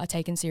 and are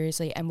taken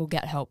seriously and will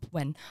get help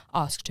when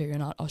asked to,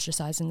 and aren't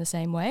ostracized in the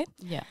same way.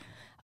 Yeah.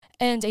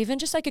 And even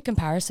just like a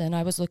comparison,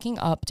 I was looking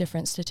up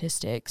different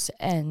statistics,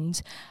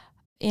 and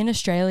in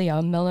Australia,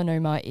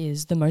 melanoma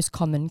is the most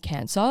common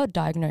cancer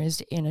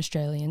diagnosed in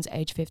Australians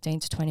aged 15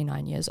 to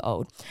 29 years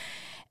old.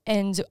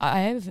 And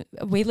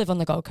we live on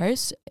the Gold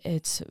Coast.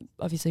 It's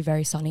obviously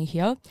very sunny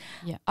here.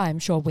 Yeah. I'm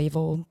sure we've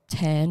all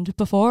tanned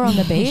before on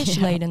the beach,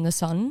 laid in the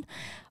sun.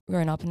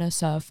 Grown up in a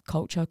surf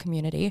culture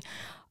community.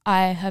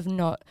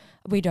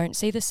 We don't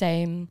see the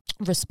same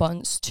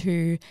response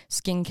to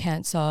skin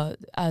cancer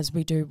as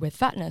we do with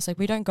fatness. Like,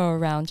 we don't go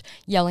around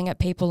yelling at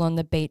people on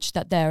the beach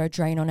that they're a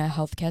drain on our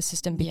healthcare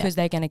system because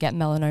they're going to get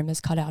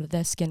melanomas cut out of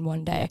their skin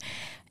one day.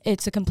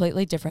 It's a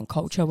completely different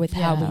culture with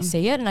how we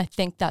see it. And I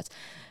think that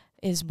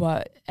is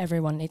what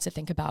everyone needs to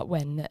think about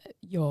when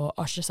you're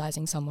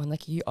ostracizing someone.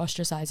 Like, are you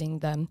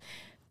ostracizing them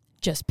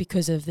just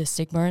because of the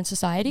stigma in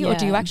society, or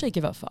do you actually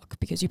give a fuck?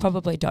 Because you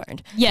probably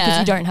don't. Yeah. Because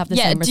you don't have the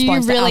same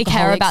response. Do you really to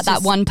care about that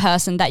just one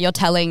person that you're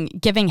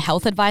giving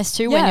health advice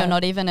to when you're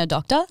not even a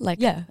doctor?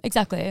 Yeah,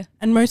 exactly.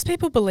 And most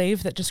people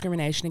believe that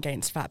discrimination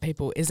against fat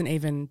people isn't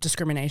even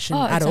discrimination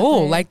at exactly.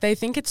 all. Like, they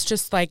think it's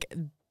just like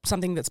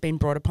something that's been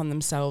brought upon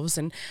themselves,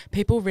 and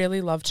people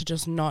really love to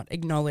just not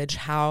acknowledge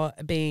how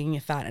being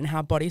fat and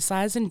how body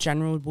size in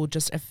general will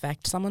just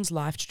affect someone's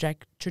life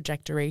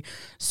trajectory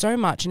so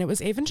much. And it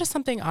was even just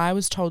something I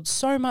was told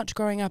so much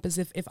growing up, as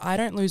if I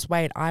don't lose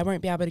weight, I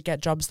won't be able to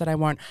get jobs that I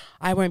want,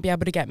 I won't be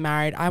able to get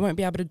married, I won't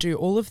be able to do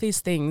all of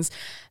these things,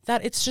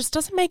 that it just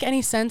doesn't make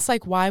any sense,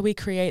 like, why we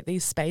create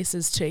these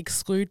spaces to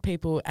exclude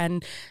people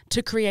and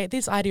to create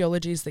these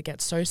ideologies that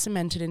get so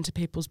cemented into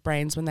people's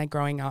brains when they're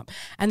growing up.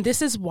 And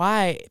this is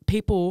why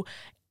people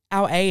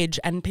our age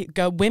and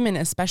women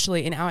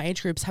especially in our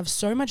age groups have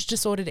so much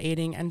disordered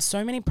eating and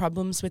so many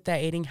problems with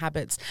their eating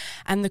habits,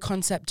 and the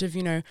concept of,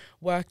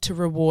 work to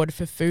reward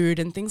for food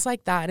and things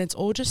like that. And it's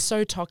all just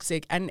so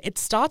toxic, and it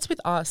starts with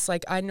us.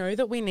 Like, I know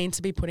that we need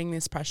to be putting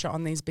this pressure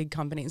on these big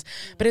companies,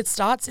 but it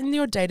starts in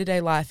your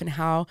day-to-day life and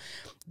how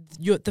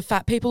the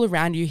fat people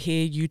around you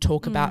hear you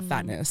talk about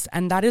fatness,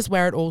 and that is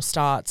where it all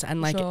starts.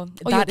 And like,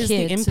 that is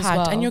the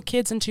impact, and your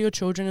kids and to your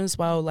children as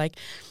well. Like,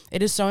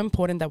 it is so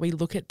important that we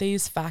look at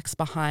these facts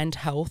behind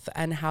health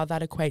and how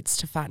that equates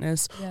to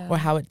fatness or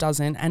how it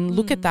doesn't, and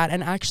look at that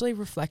and actually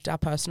reflect our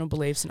personal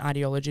beliefs and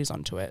ideologies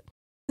onto it.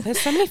 There's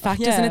so many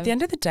factors, and at the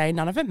end of the day,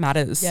 none of it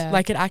matters.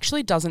 Like, it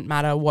actually doesn't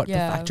matter what the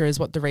factor is,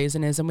 what the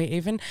reason is.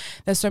 And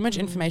there's so much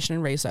information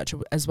and research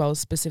as well,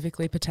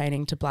 specifically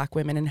pertaining to Black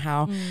women, and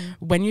how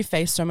when you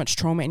face so much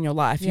trauma in your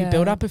life, you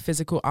build up a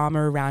physical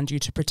armor around you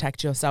to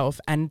protect yourself.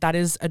 And that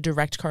is a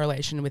direct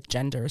correlation with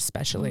gender,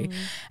 especially,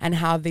 and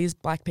how these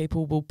Black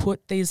people will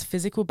put these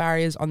physical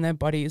barriers on their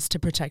bodies to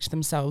protect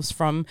themselves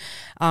from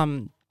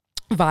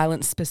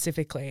violence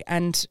specifically.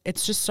 And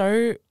it's just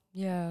so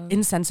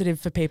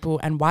insensitive for people,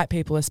 and white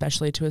people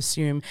especially, to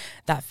assume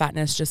that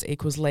fatness just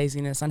equals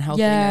laziness,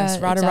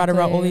 unhealthiness,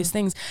 all these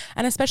things.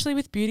 And especially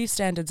with beauty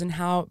standards, and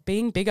how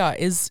being bigger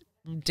is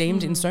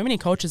deemed in so many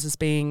cultures as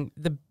being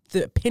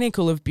the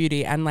pinnacle of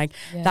beauty, and like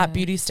that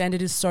beauty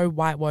standard is so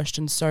whitewashed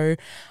and so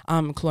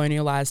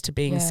colonialized to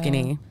being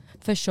skinny.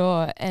 For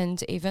sure.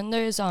 And even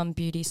those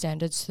beauty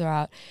standards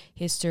throughout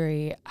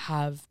history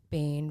have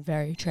been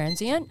very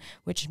transient,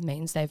 which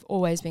means they've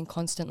always been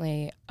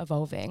constantly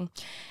evolving.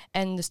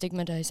 And the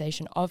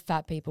stigmatization of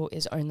fat people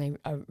is only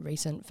a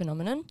recent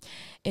phenomenon.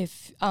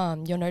 If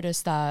you'll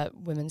notice that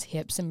women's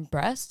hips and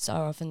breasts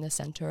are often the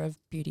center of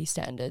beauty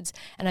standards.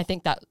 And I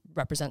think that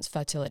represents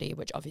fertility,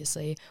 which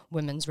obviously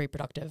women's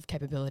reproductive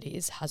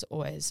capabilities has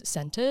always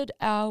centered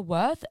our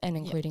worth and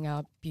including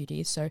our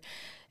beauty. So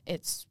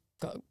it's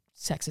got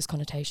sexist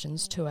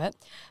connotations to it.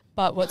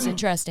 But what's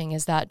interesting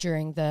is that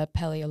during the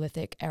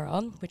Paleolithic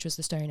era, which was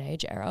the Stone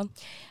Age era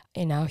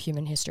in our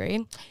human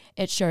history,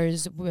 it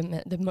shows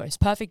women, the most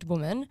perfect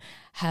woman,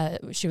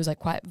 she was like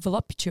quite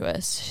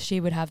voluptuous.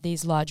 She would have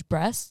these large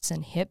breasts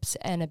and hips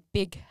and a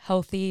big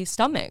healthy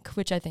stomach,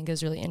 which I think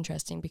is really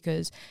interesting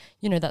because,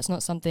 that's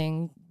not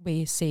something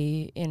we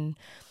see in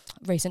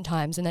recent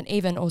times, and then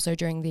even also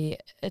during the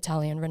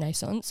Italian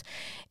Renaissance,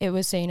 it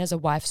was seen as a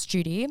wife's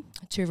duty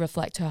to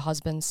reflect her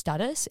husband's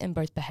status in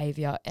both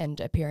behavior and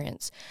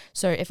appearance.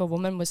 So if a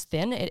woman was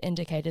thin, it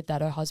indicated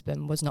that her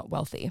husband was not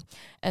wealthy.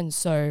 And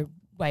so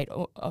weight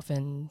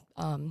often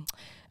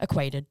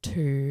equated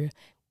to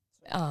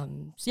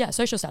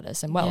social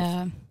status and wealth.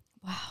 Yeah.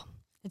 Wow.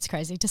 It's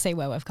crazy to see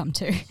where we've come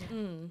to.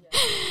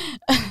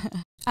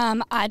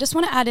 I just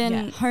want to add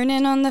in, hone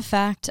in on the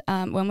fact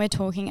when we're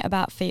talking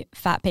about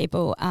fat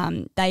people,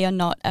 they are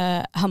not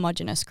a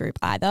homogenous group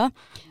either.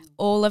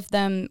 All of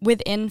them,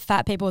 within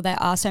fat people, there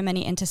are so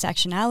many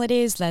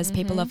intersectionalities. There's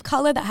people of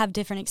color that have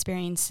different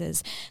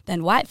experiences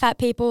than white fat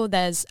people.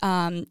 There's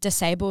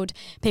disabled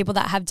people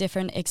that have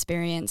different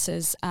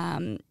experiences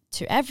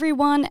to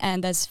everyone.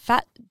 And there's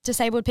fat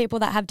disabled people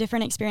that have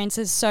different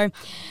experiences. So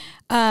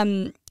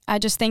I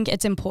just think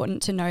it's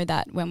important to know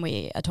that when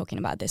we are talking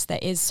about this, there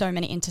is so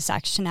many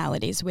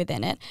intersectionalities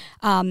within it,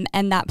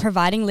 and that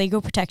providing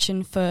legal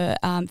protection for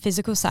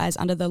physical size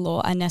under the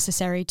law are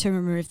necessary to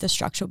remove the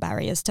structural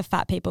barriers to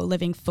fat people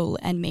living full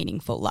and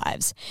meaningful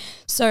lives.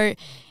 So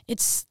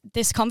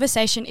this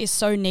conversation is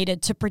so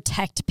needed to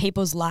protect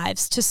people's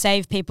lives, to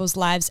save people's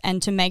lives,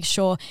 and to make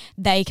sure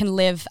they can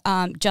live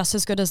just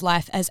as good as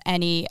life as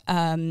any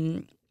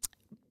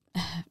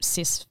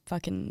cis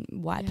fucking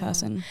white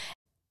person.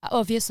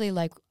 Obviously,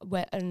 like,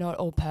 we're not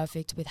all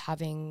perfect with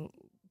having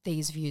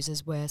these views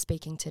as we're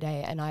speaking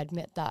today, and I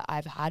admit that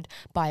I've had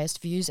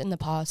biased views in the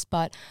past,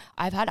 but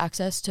I've had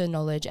access to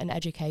knowledge and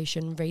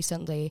education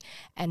recently,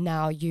 and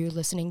now you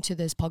listening to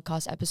this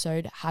podcast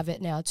episode have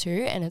it now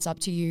too, and it's up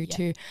to you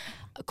to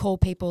call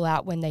people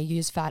out when they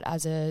use fat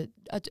as an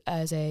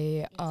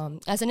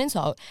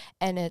insult,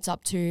 and it's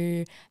up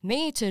to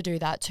me to do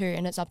that too,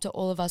 and it's up to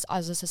all of us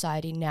as a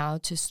society now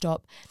to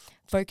stop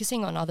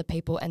focusing on other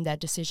people and their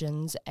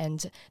decisions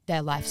and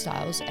their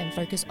lifestyles and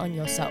focus on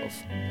yourself.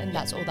 And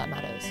that's all that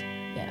matters.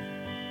 Yeah.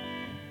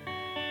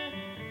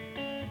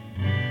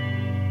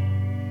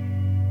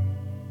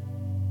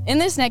 In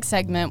this next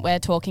segment, we're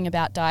talking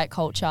about diet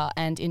culture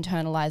and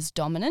internalized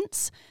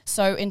dominance.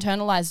 So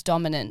internalized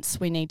dominance,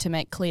 we need to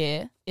make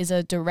clear, is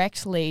a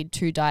direct lead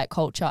to diet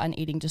culture and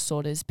eating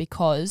disorders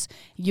because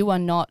you are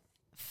not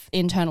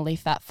internally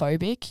fat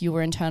phobic, you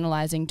were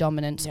internalizing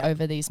dominance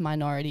over these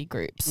minority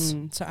groups.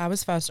 So I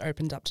was first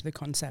opened up to the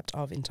concept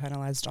of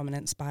internalized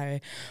dominance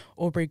by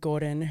Aubrey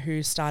Gordon,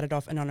 who started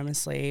off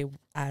anonymously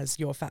as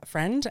Your Fat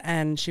Friend,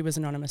 and she was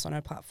anonymous on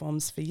her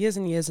platforms for years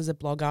and years as a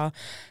blogger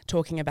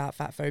talking about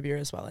fat phobia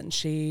as well, and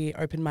she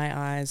opened my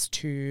eyes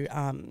to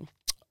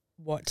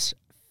what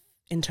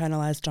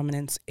internalized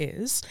dominance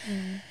is.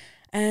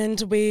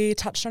 And we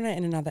touched on it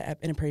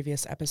in a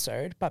previous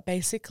episode, but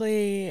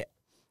basically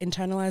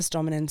internalized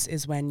dominance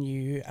is when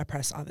you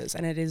oppress others,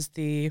 and it is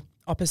the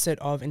opposite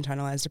of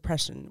internalized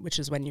oppression, which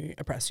is when you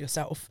oppress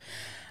yourself.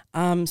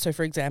 So,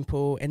 for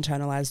example,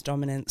 internalized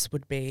dominance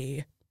would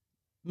be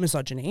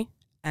misogyny,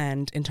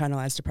 and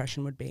internalized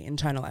oppression would be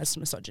internalized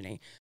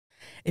misogyny.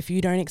 If you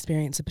don't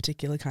experience a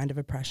particular kind of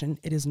oppression,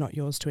 it is not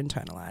yours to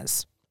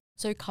internalize.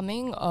 So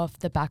coming off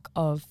the back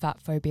of fat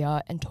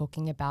phobia and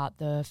talking about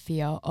the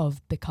fear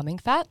of becoming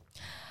fat,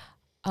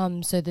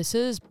 so this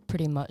is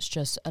pretty much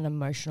just an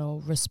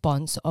emotional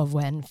response of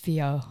when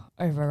fear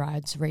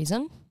overrides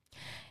reason.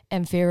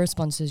 And fear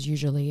responses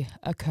usually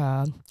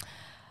occur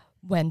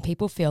when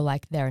people feel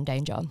like they're in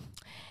danger.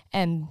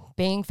 And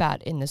being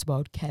fat in this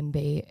world can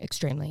be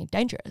extremely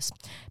dangerous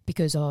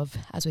because of,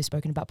 as we've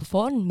spoken about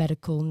before,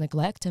 medical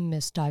neglect and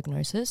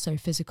misdiagnosis, so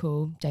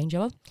physical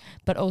danger,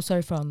 but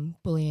also from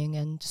bullying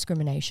and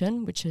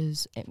discrimination, which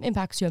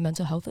impacts your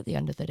mental health at the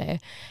end of the day.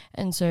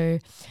 And so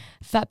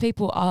fat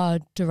people are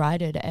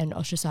derided and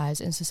ostracized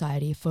in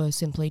society for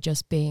simply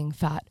just being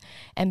fat.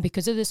 And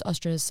because of this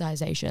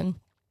ostracization,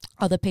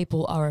 other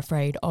people are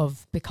afraid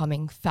of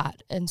becoming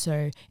fat and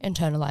so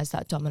internalize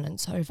that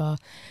dominance over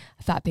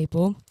fat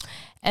people.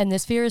 And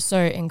this fear is so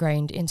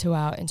ingrained into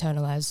our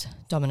internalized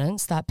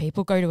dominance that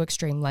people go to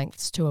extreme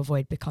lengths to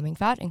avoid becoming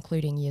fat,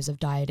 including years of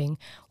dieting,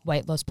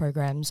 weight loss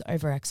programs,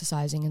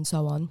 over-exercising, and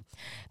so on.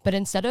 But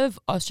instead of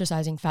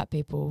ostracizing fat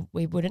people,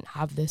 we wouldn't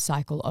have this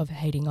cycle of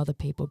hating other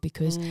people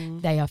because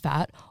they are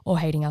fat, or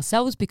hating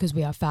ourselves because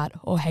we are fat,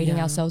 or hating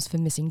ourselves for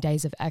missing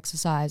days of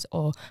exercise,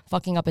 or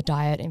fucking up a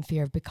diet in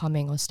fear of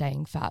becoming or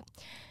staying fat.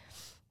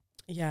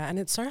 Yeah, and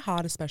it's so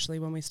hard, especially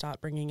when we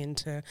start bringing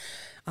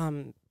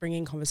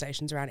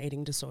conversations around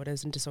eating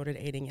disorders and disordered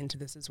eating into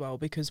this as well,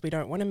 because we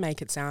don't want to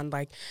make it sound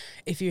like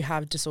if you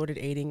have disordered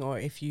eating or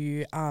if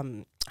you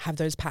have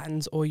those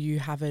patterns or you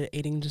have an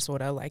eating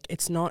disorder, like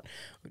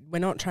we're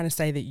not trying to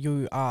say that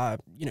you are,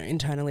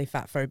 internally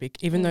fat phobic,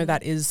 even though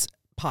that is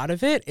part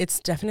of it. It's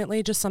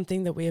definitely just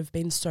something that we have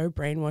been so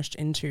brainwashed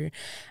into,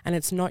 and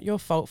it's not your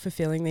fault for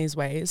feeling these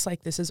ways.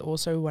 Like, this is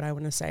also what I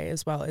want to say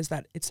as well, is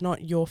that it's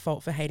not your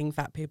fault for hating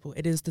fat people.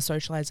 It is the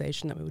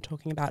socialization that we were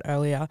talking about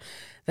earlier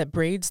that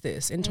breeds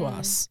this into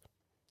us.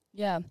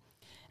 Yeah.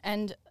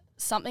 And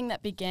something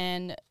that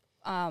began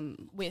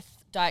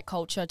with diet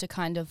culture to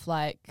kind of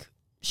like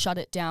shut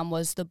it down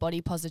was the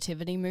body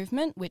positivity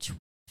movement, which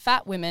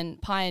fat women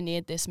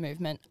pioneered this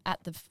movement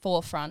at the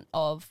forefront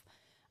of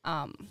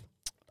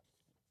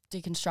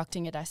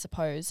deconstructing it, I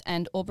suppose.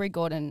 And Aubrey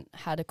Gordon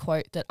had a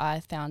quote that I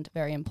found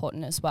very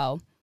important as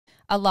well.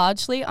 A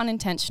largely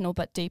unintentional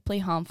but deeply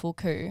harmful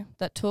coup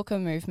that took a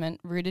movement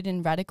rooted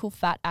in radical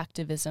fat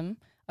activism,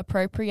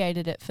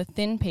 appropriated it for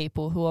thin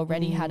people who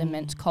already had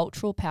immense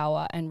cultural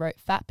power, and wrote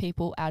fat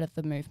people out of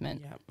the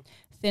movement. Yep.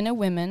 Thinner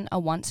women are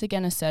once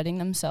again asserting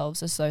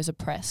themselves as those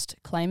oppressed,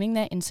 claiming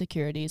their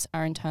insecurities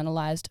are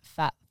internalized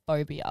fat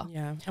phobia.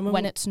 Yeah.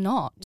 When it's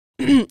not.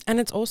 And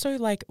it's also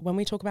like when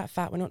we talk about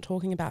fat, we're not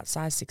talking about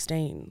size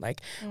 16.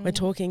 Like we're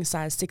talking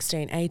size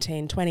 16,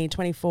 18, 20,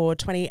 24,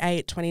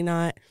 28,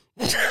 29.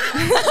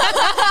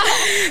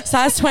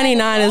 Size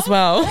 29 as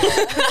well.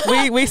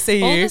 we see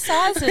you. All the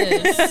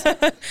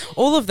sizes.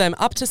 All of them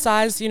up to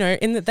size, you know,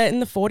 they're in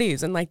the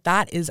 40s. And like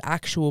that is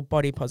actual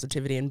body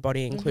positivity and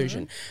body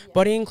inclusion. Yeah.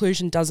 Body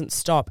inclusion doesn't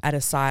stop at a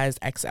size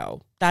XL.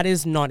 That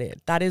is not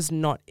it. That is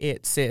not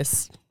it,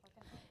 sis.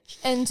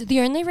 And the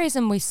only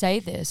reason we say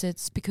this,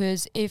 it's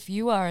because if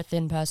you are a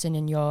thin person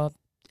and you're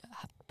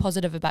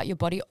positive about your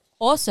body,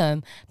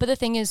 awesome. But the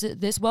thing is that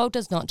this world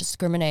does not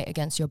discriminate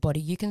against your body.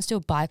 You can still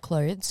buy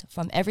clothes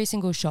from every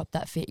single shop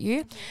that fit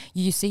you.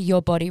 You see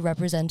your body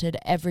represented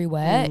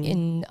everywhere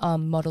in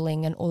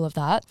modeling and all of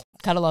that.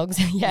 Catalogs,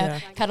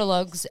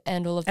 catalogs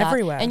and all of that.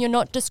 Everywhere. And you're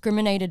not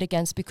discriminated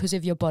against because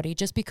of your body.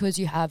 Just because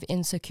you have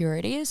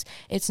insecurities,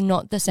 it's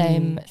not the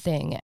same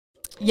thing.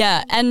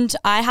 Yeah, and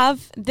I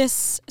have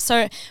this.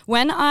 So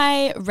when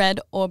I read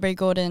Aubrey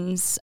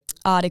Gordon's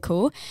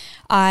article,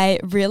 I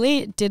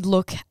really did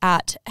look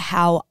at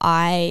how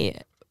I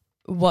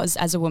was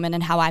as a woman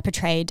and how I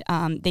portrayed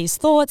these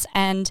thoughts,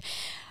 and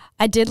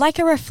I did like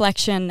a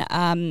reflection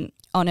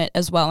on it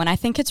as well. And I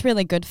think it's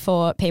really good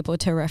for people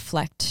to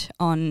reflect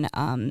on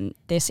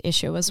this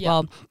issue as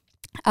well.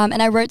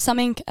 And I wrote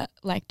something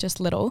like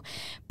just little,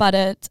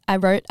 but I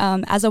wrote,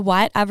 as a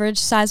white average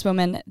size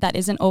woman that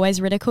isn't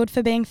always ridiculed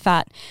for being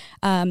fat,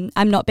 I'm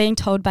not being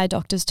told by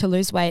doctors to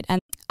lose weight,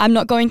 and I'm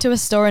not going to a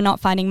store and not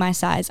finding my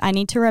size. I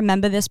need to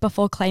remember this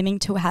before claiming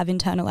to have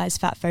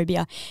internalized fat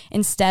phobia.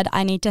 Instead,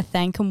 I need to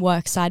thank and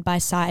work side by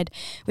side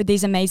with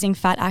these amazing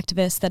fat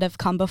activists that have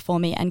come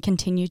before me and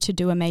continue to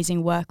do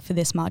amazing work for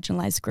this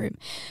marginalized group.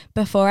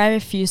 Before I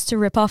refuse to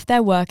rip off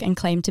their work and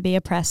claim to be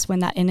oppressed when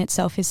that in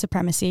itself is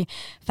supremacy,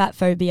 fat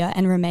phobia,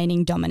 and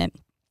remaining dominant.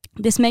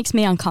 This makes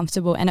me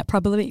uncomfortable, and it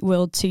probably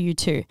will to you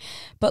too.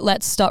 But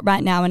let's stop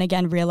right now and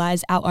again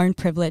realize our own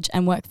privilege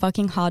and work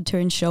fucking hard to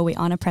ensure we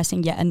aren't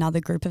oppressing yet another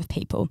group of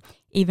people,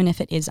 even if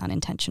it is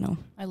unintentional.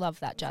 I love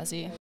that,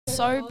 Jazzy.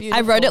 So beautiful.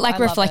 I wrote it like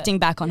reflecting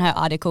back on her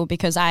article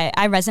because I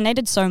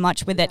resonated so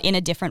much with it in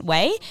a different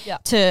way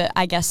to,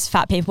 I guess,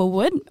 fat people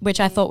would, which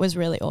I thought was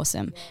really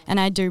awesome. And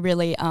I do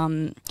really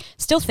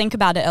still think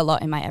about it a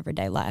lot in my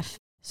everyday life.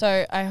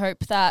 So I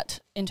hope that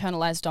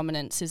internalized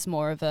dominance is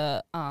more of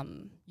a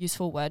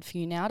useful word for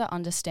you now to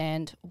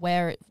understand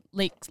where it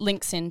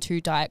links into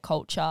diet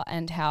culture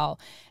and how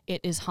it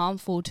is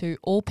harmful to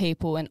all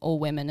people and all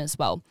women as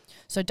well.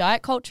 So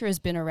diet culture has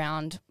been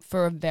around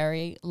for a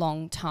very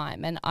long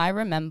time. And I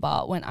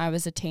remember when I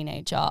was a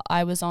teenager,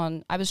 I was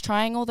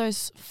trying all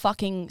those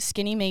fucking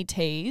skinny me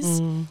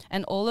teas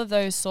and all of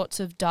those sorts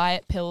of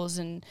diet pills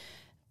and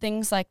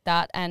things like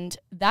that, and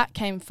that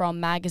came from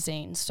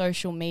magazines,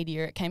 social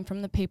media, it came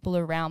from the people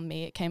around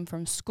me, it came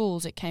from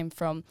schools, it came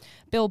from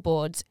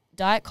billboards.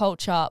 Diet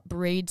culture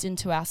breeds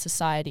into our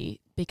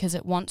society because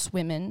it wants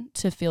women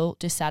to feel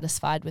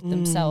dissatisfied with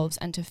themselves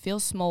and to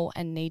feel small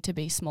and need to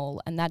be small,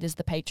 and that is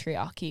the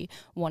patriarchy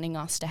wanting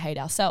us to hate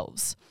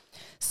ourselves.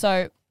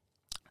 So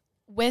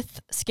with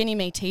skinny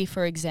me tea,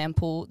 for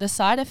example, the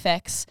side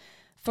effects,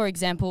 for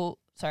example,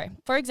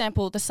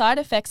 the side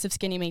effects of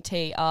skinny me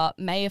tea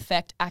may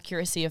affect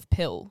accuracy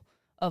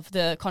of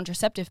the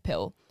contraceptive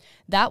pill.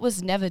 That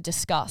was never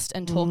discussed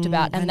and talked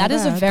about. And that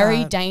is a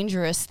very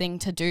dangerous thing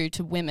to do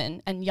to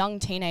women and young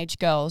teenage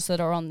girls that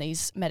are on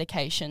these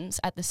medications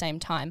at the same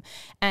time.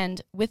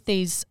 And with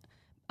these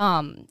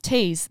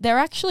teas, they're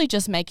actually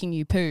just making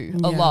you poo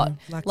a lot,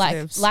 like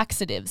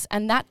laxatives.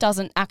 And that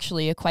doesn't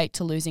actually equate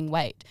to losing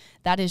weight.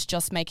 That is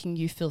just making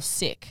you feel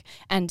sick.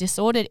 And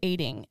disordered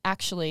eating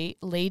actually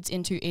leads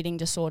into eating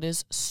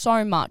disorders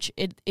so much.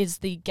 It is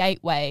the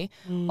gateway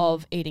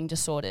of eating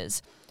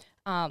disorders.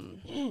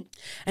 And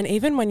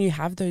even when you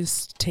have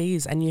those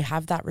teas and you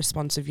have that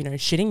response of, you know,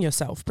 shitting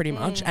yourself pretty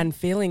much and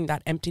feeling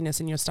that emptiness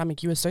in your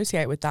stomach, you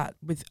associate with that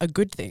with a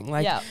good thing.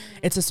 Like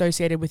it's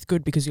associated with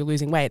good because you're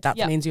losing weight. That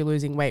means you're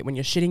losing weight when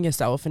you're shitting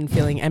yourself and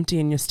feeling empty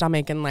in your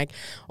stomach, and like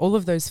all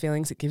of those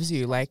feelings it gives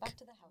you, like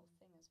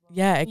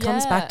it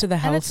comes back to the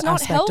health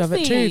aspect of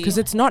it too, because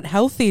it's not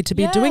healthy to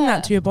be doing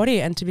that to your body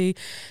and to be,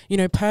 you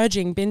know,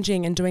 purging,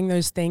 binging and doing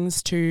those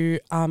things to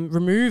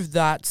remove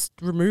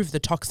the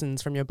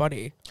toxins from your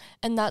body.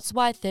 And that's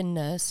why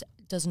thinness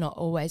does not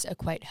always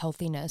equate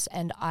healthiness.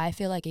 And I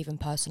feel like even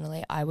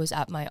personally, I was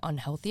at my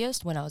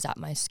unhealthiest when I was at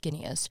my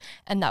skinniest.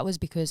 And that was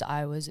because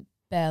I was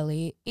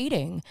barely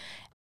eating.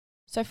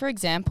 So, for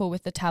example,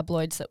 with the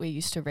tabloids that we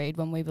used to read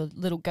when we were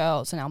little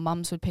girls and our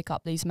mums would pick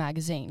up these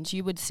magazines,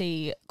 you would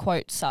see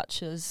quotes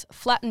such as,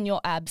 "Flatten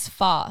your abs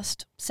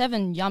fast,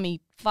 7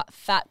 yummy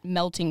fat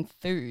melting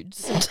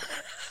foods."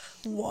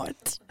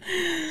 What?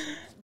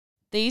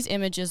 These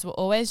images were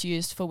always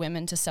used for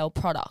women to sell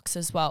products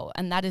as well,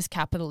 and that is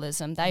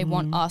capitalism. They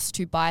want us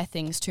to buy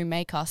things to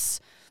make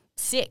us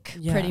sick,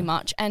 pretty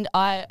much. And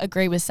I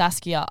agree with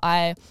Saskia.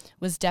 I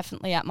was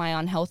definitely at my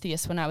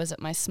unhealthiest when I was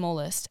at my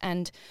smallest.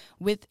 And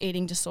with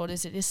eating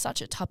disorders, it is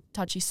such a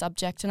touchy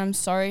subject. And I'm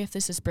sorry if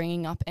this is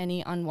bringing up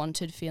any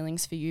unwanted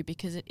feelings for you,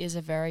 because it is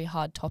a very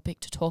hard topic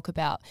to talk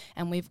about.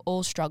 And we've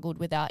all struggled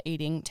with our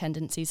eating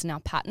tendencies and our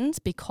patterns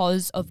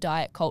because of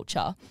diet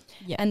culture.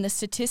 Yeah. And the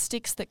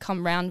statistics that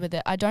come round with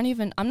it,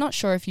 I'm not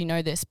sure if you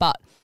know this, but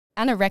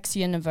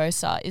anorexia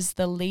nervosa is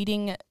the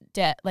leading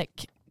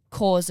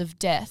cause of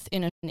death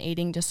in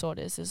eating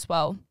disorders as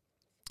well.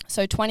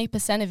 So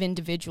 20% of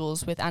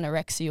individuals with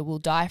anorexia will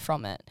die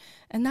from it.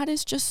 And that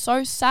is just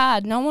so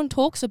sad. No one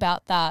talks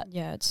about that.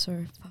 Yeah, it's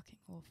so fucking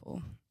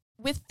awful.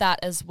 With that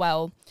as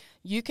well,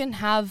 you can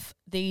have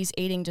these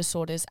eating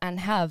disorders and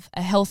have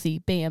a healthy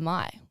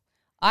BMI.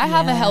 I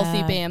have a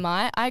healthy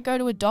BMI. I go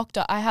to a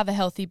doctor, I have a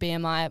healthy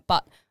BMI,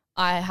 but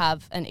I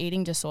have an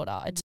eating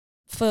disorder. It's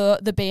for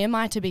the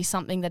BMI to be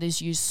something that is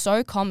used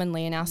so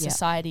commonly in our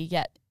society,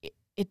 yet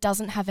it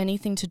doesn't have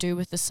anything to do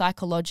with the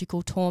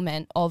psychological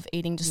torment of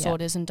eating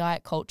disorders and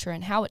diet culture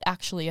and how it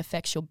actually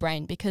affects your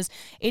brain, because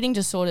eating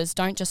disorders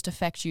don't just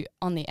affect you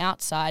on the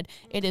outside,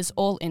 it is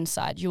all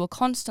inside. You are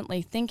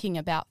constantly thinking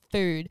about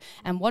food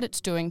and what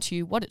it's doing to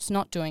you, what it's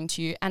not doing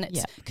to you, and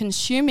it's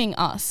consuming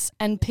us.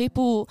 And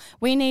people,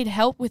 we need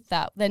help with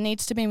that. There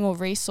needs to be more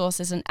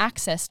resources and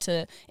access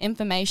to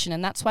information,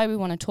 and that's why we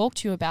want to talk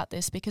to you about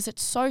this, because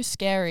it's so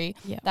scary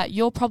that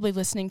you're probably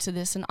listening to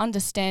this and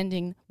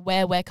understanding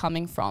where we're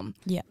coming from.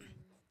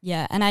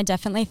 Yeah, and I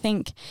definitely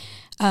think,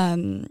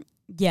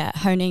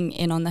 honing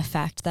in on the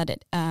fact that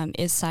it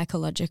is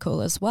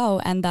psychological as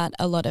well, and that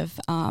a lot of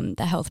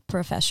the health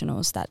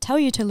professionals that tell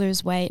you to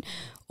lose weight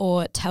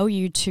or tell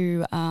you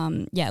to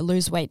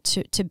lose weight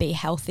to be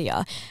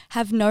healthier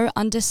have no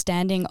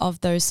understanding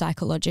of those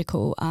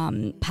psychological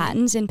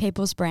patterns in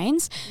people's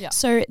brains. Yeah.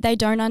 So they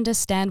don't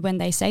understand when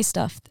they say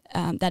stuff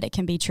that it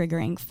can be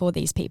triggering for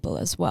these people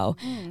as well,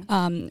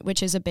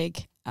 which is a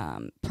big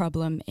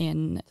problem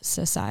in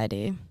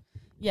society.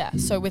 Yeah,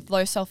 so with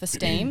low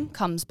self-esteem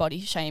comes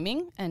body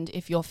shaming, and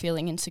if you're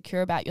feeling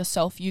insecure about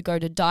yourself, you go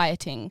to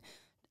dieting.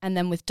 And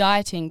then with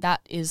dieting,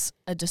 that is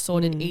a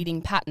disordered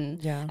eating pattern.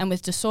 Yeah. And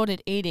with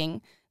disordered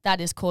eating, that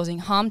is causing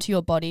harm to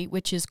your body,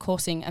 which is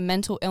causing a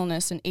mental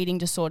illness and eating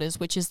disorders,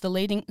 which is the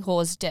leading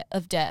cause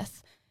of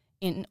death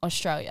in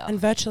Australia. And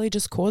virtually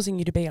just causing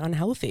you to be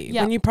unhealthy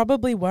when you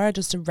probably were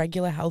just a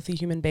regular healthy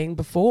human being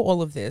before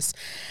all of this.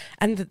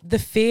 And the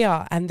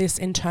fear and this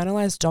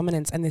internalized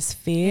dominance and this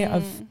fear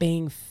of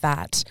being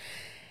fat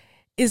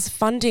is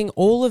funding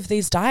all of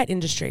these diet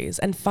industries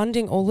and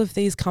funding all of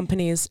these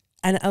companies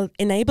and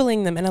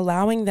enabling them and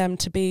allowing them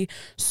to be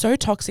so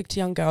toxic to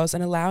young girls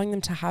and allowing them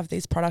to have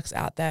these products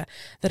out there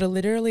that are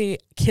literally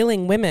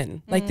killing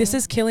women. Like this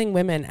is killing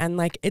women. And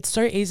like, it's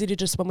so easy to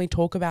just, when we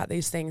talk about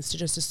these things, to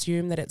just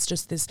assume that it's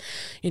just this,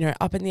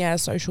 up in the air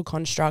social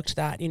construct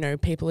that,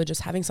 people are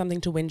just having something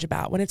to whinge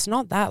about, when it's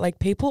not that. Like,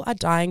 people are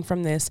dying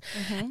from this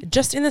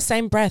just in the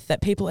same breath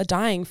that people are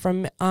dying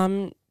from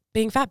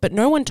being fat, but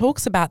no one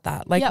talks about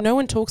that. Like no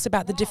one talks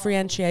about the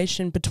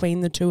differentiation between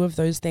the two of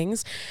those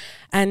things.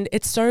 And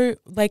it's so,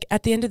 like,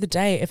 at the end of the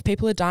day, if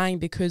people are dying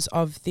because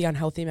of the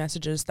unhealthy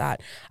messages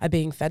that are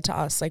being fed to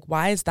us, like,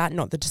 why is that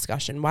not the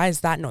discussion? Why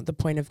is that not the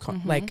point of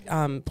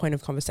point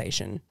of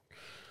conversation?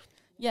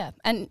 Yeah,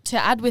 and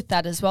to add with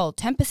that as well,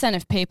 10%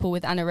 of people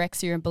with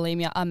anorexia and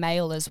bulimia are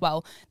male as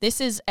well. This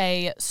is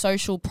a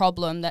social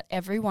problem that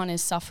everyone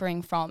is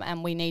suffering from,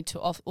 and we need to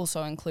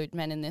also include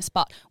men in this.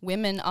 But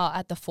women are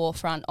at the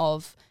forefront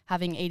of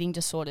having eating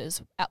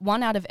disorders.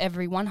 1 out of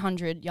every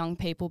 100 young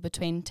people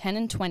between 10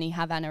 and 20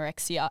 have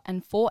anorexia,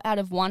 and 4 out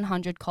of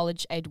 100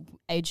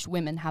 college-aged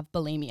women have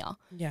bulimia.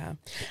 Yeah,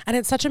 and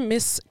it's such a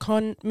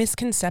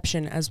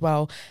misconception as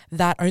well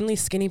that only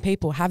skinny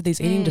people have these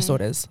eating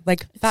disorders.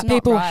 Like, fat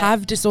people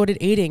have disordered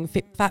eating.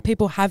 Fat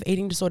people have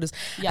eating disorders.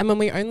 Yep. And when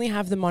we only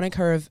have the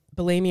moniker of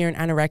bulimia and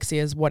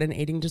anorexia as what an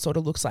eating disorder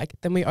looks like,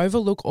 then we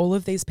overlook all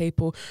of these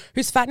people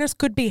whose fatness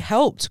could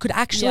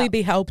actually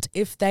be helped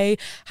if they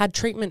had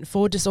treatment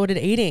for disordered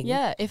eating.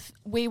 Yeah, if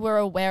we were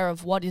aware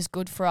of what is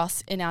good for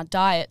us in our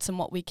diets and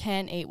what we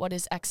can eat, what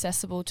is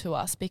accessible to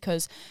us,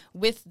 because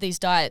with these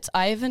diets,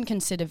 I even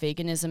consider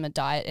veganism a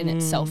diet in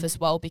itself as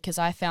well, because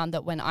I found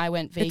that when I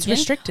went vegan, it's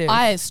restrictive.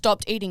 I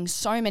stopped eating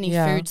so many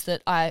foods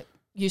that I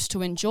used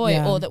to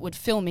enjoy or that would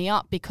fill me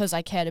up because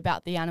I cared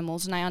about the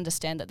animals, and I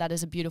understand that that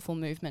is a beautiful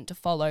movement to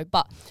follow.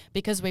 But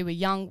because we were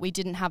young, we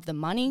didn't have the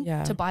money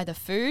to buy the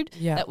food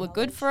that were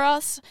good for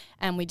us,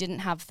 and we didn't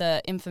have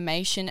the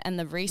information and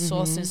the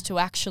resources to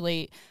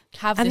actually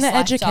have and this the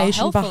lifestyle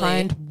education healthfully.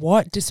 behind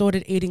what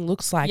disordered eating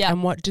looks like Yeah.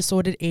 and what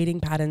disordered eating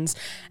patterns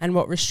and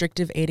what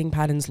restrictive eating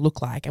patterns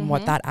look like and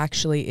what that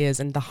actually is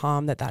and the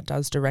harm that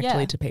does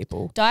directly Yeah. to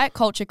people. Diet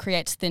culture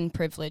creates thin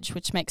privilege,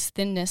 which makes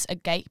thinness a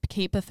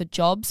gatekeeper for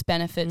jobs,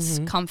 benefits,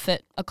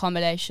 comfort,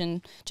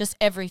 accommodation, just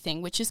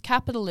everything, which is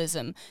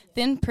capitalism.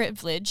 Thin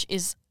privilege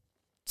is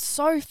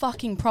so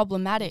fucking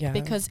problematic Yeah.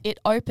 because it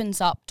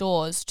opens up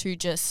doors to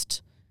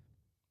just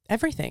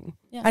Everything.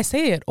 Yeah. I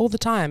see it all the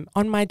time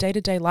on my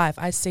day-to-day life.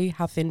 I see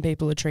how thin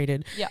people are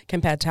treated Yeah.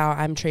 compared to how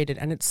I'm treated.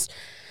 And it's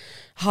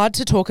hard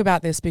to talk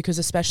about this because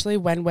especially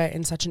when we're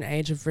in such an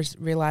age of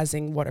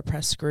realizing what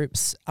oppressed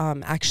groups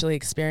actually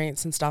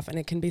experience and stuff, and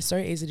it can be so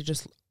easy to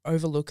just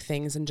overlook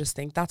things and just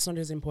think that's not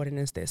as important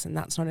as this and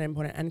that's not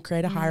important and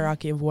create a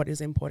hierarchy of what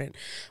is important.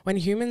 When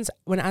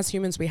as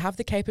humans we have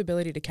the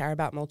capability to care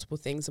about multiple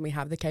things and we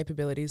have the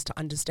capabilities to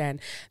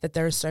understand that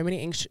there are so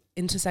many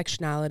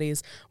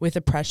intersectionalities with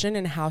oppression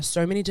and how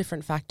so many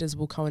different factors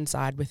will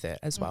coincide with it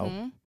as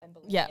well.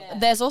 Yeah.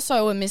 There's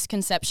also a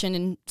misconception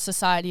in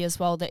society as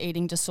well that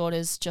eating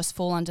disorders just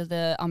fall under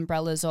the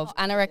umbrellas of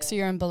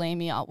anorexia and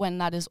bulimia, when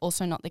that is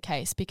also not the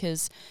case,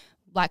 because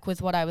like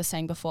with what I was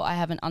saying before, I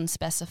have an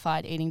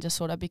unspecified eating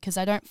disorder because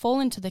I don't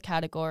fall into the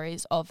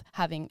categories of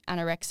having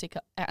anorexic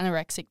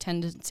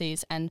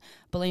tendencies and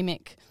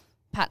bulimic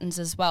patterns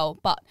as well.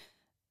 But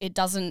it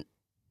doesn't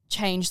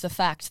change the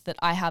fact that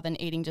I have an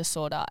eating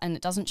disorder, and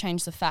it doesn't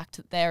change the fact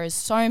that there is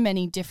so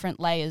many different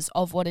layers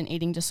of what an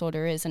eating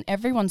disorder is, and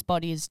everyone's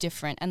body is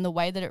different, and the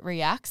way that it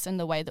reacts and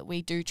the way that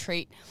we do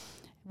treat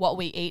what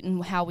we eat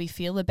and how we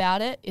feel about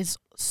it is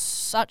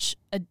such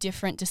a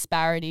different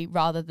disparity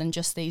rather than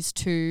just these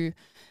two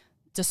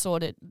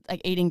disordered,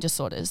 like eating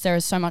disorders. There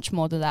is so much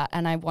more to that,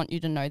 and I want you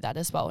to know that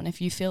as well. And if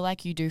you feel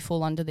like you do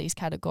fall under these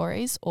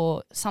categories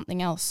or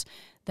something else,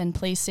 then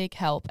please seek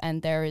help,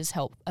 and there is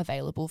help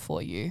available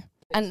for you.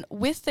 And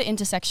with the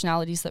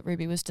intersectionalities that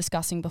Ruby was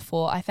discussing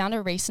before, I found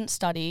a recent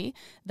study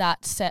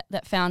that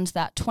found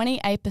that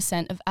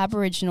 28% of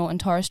Aboriginal and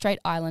Torres Strait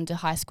Islander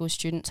high school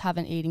students have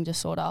an eating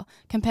disorder,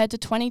 compared to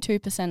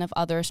 22% of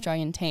other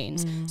Australian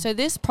teens. So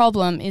this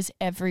problem is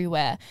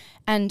everywhere.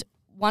 And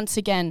once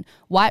again,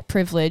 white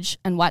privilege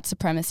and white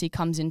supremacy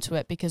comes into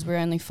it because we're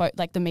only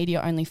the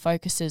media only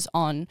focuses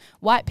on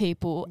white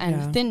people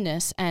and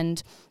thinness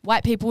and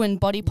white people and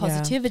body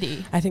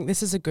positivity. I think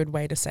this is a good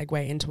way to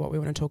segue into what we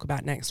want to talk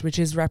about next, which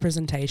is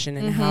representation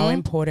and how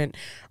important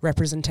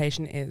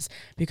representation is.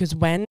 Because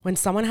when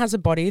someone has a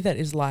body that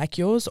is like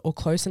yours or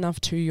close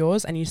enough to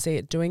yours and you see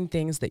it doing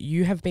things that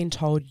you have been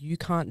told you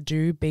can't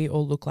do, be,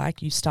 or look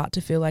like, you start to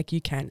feel like you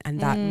can,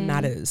 and that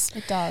matters.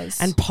 It does.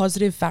 And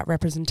positive fat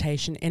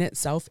representation in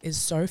itself is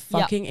so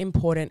fucking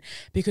important,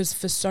 because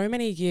for so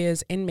many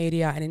years in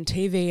media and in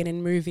TV and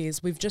in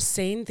movies, we've just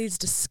seen these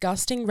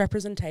disgusting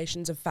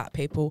representations of fat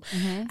people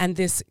and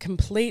this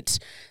complete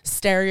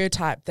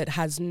stereotype that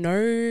has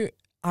no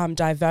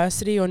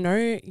diversity or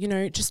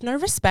just no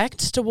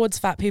respect towards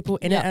fat people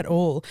in it at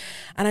all.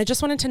 And I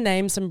just wanted to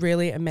name some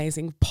really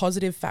amazing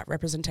positive fat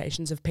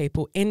representations of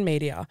people in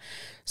media.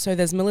 So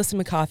there's Melissa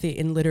McCarthy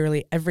in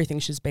literally everything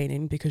she's been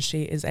in, because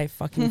she is a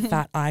fucking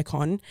fat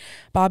icon.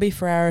 Barbie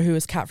Ferreira, who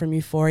is Kat from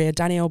Euphoria,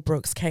 Danielle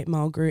Brooks, Kate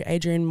Mulgrew,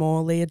 Adrienne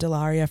Moore, Leah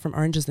Delaria from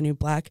Orange is the New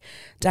Black,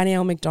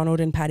 Danielle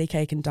McDonald in Patty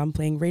Cake and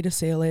Dumpling, Rita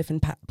Sealiff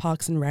in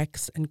Parks and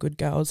Recs and Good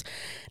Girls,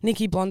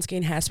 Nikki Blonsky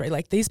in Hairspray.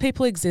 Like, these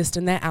people exist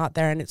and they're out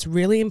there, and it's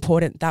really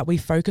important that we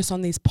focus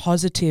on these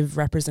positive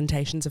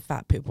representations of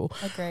fat people.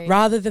 Agreed.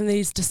 Rather than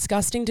these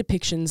disgusting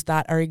depictions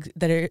that are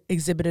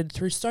exhibited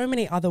through so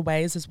many other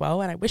ways as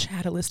well. And I wish I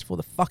had a list of all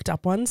the fucked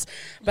up ones,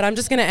 but I'm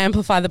just going to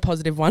amplify the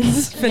positive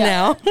ones for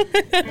now.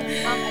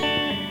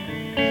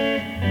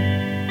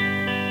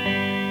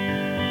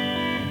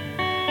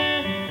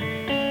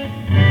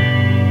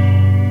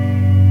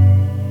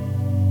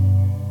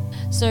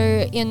 So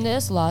in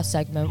this last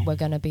segment, we're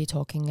going to be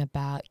talking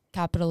about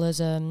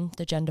capitalism,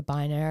 the gender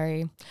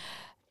binary,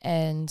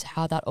 and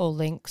how that all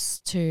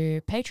links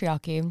to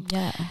patriarchy.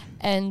 Yeah.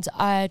 And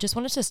I just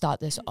wanted to start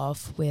this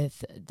off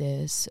with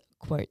this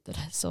quote that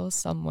I saw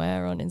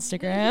somewhere on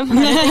Instagram.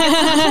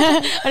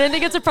 I don't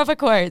think it's a proper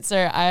quote,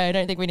 so I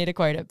don't think we need to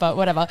quote it, but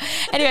whatever.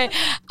 Anyway,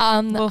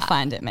 We'll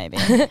find it maybe.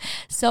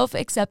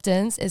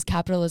 self-acceptance is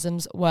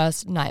capitalism's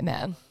worst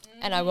nightmare.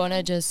 And I want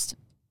to just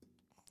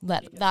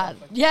kick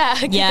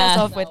us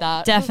off with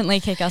that.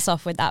 Definitely kick us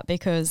off with that,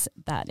 because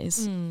that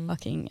is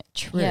fucking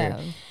true.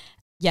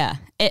 Yeah,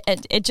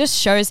 it just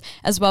shows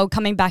as well,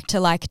 coming back to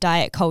like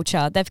diet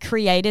culture, they've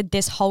created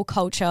this whole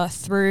culture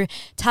through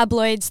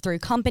tabloids, through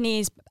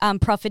companies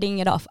profiting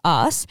it off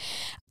us.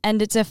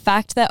 And it's a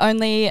fact that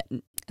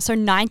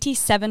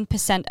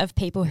 97% of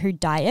people who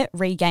diet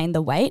regain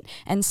the weight,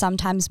 and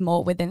sometimes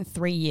more within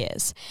 3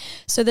 years.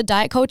 So the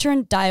diet culture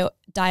and diet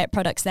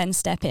products then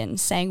step in,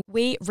 saying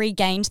we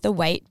regained the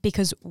weight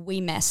because we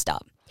messed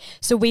up.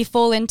 So we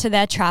fall into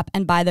their trap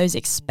and buy those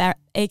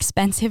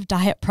expensive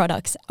diet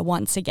products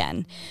once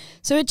again.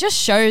 So it just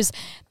shows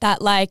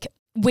that like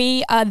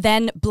we are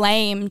then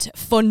blamed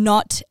for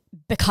not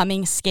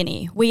becoming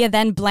skinny. We are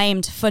then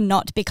blamed for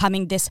not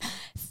becoming this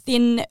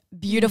thin,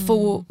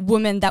 beautiful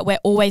woman that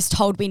we're always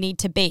told we need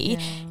to be.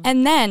 Yeah.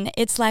 And then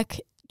it's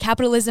like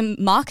capitalism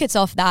markets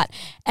off that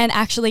and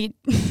actually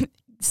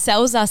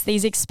sells us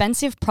these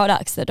expensive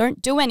products that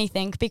don't do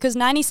anything because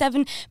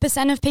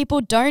 97% of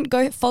people don't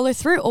go follow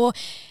through, or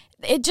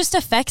it just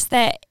affects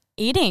their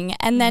eating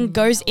and then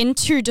goes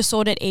into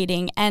disordered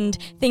eating and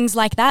things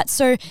like that.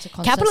 So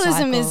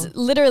capitalism is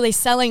literally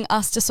selling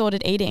us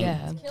disordered eating.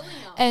 Yeah.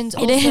 And It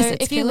also, is,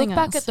 it's if you look killing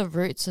back us. at the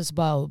roots as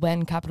well,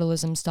 when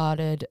capitalism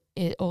started,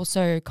 it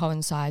also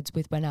coincides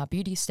with when our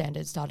beauty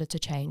standards started to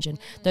change. And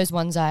those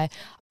ones I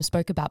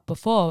spoke about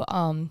before,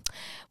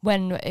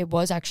 when it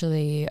was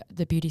actually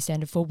the beauty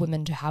standard for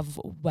women to have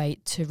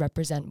weight to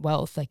represent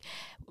wealth, like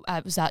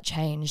was that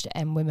changed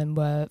and women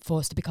were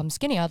forced to become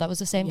skinnier. That was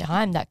the same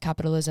time that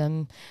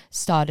capitalism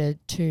started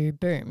to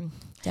boom.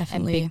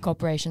 Definitely. And big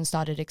corporations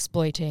started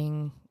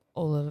exploiting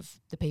all of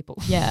the people.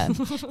 Yeah.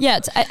 Yeah.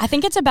 I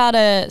think it's about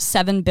a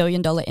 $7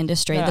 billion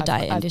industry, No, the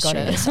diet I've got industry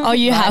it. is. Oh,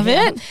 you Right have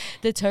here. it?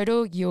 The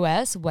total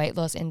US weight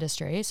loss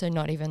industry, so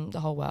not even the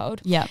whole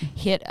world, Yeah.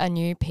 hit a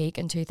new peak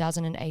in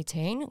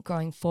 2018,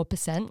 growing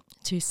 4%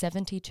 to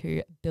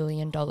 $72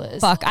 billion.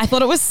 Fuck, I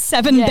thought it was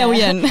 $7 Yeah.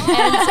 billion.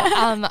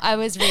 And I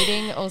was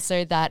reading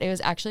also that it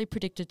was actually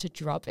predicted to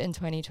drop in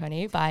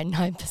 2020 by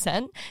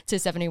 9% to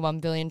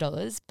 $71 billion.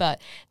 But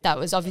that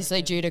was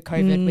obviously due to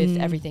COVID with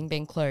everything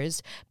being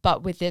closed.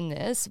 But within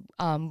this,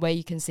 where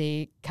you can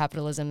see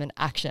capitalism in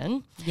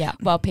action, Yeah.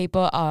 while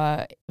people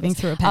are Living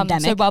through a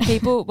pandemic. so while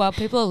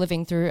people are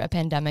living through a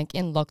pandemic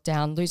in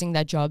lockdown, losing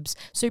their jobs,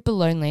 super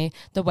lonely,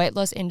 the weight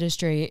loss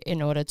industry,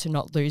 in order to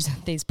not lose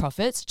these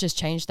profits, just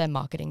changed their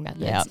marketing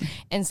methods. Yeah.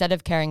 Instead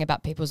of caring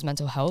about people's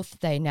mental health,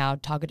 they now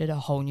targeted a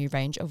whole new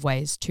range of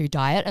ways to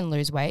diet and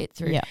lose weight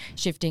through Yeah.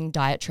 shifting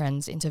diet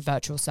trends into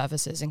virtual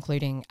services,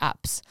 including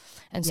apps.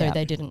 And so Yeah.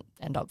 they didn't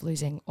end up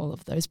losing all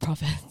of those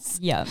profits.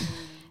 Yeah.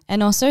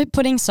 And also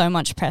putting so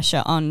much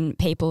pressure on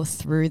people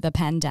through the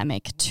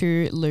pandemic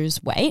to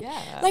lose weight.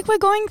 Yeah. Like, we're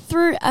going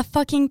through a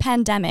fucking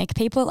pandemic.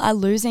 People are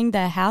losing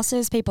their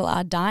houses. People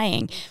are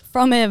dying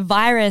from a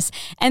virus.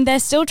 And they're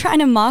still trying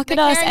to market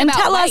They're us caring and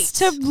about tell us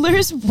to weight.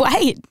 lose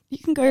weight. You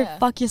can go Yeah.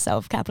 fuck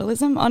yourself,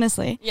 capitalism,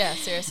 honestly. Yeah,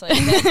 seriously.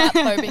 They're that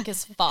phobic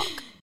as fuck.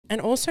 And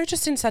also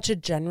just in such a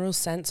general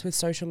sense with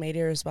social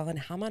media as well, and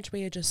how much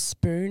we are just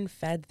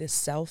spoon-fed this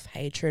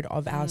self-hatred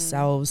of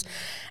ourselves,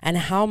 and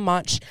how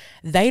much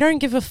they don't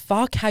give a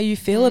fuck how you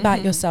feel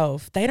about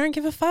yourself. They don't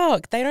give a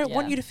fuck. They don't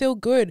want you to feel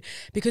good,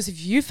 because if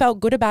you felt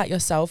good about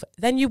yourself,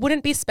 then you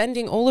wouldn't be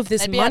spending all of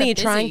this They'd be out of money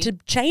trying busy. to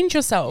change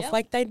yourself. Yep.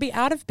 Like, they'd be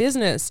out of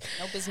business.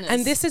 No business.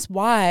 And this is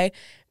why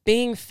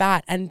being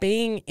fat and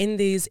being in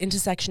these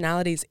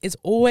intersectionalities is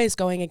always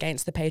going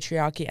against the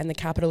patriarchy and the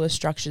capitalist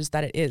structures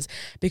that it is,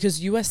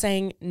 because you are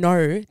saying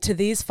no to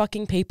these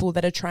fucking people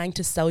that are trying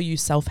to sell you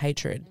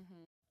self-hatred.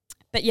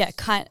 But yeah,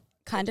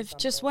 kind of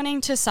just wanting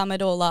to sum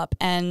it all up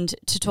and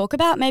to talk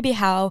about maybe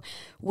how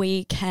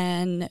we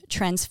can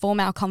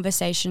transform our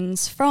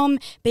conversations from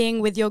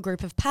being with your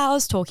group of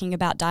pals talking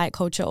about diet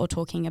culture or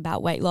talking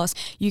about weight loss.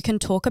 You can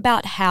talk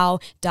about how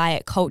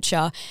diet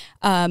culture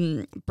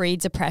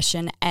breeds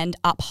oppression and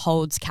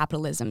upholds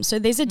capitalism. So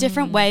these are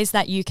different ways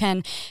that you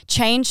can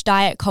change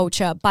diet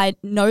culture by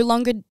no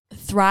longer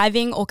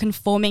thriving or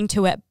conforming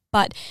to it,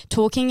 but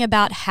talking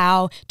about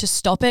how to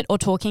stop it or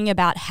talking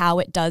about how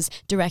it does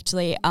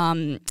directly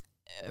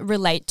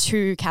relate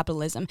to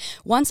capitalism.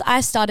 Once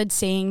I started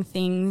seeing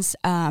things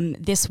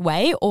this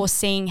way, or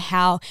seeing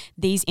how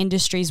these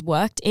industries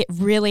worked, it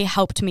really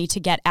helped me to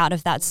get out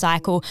of that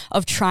cycle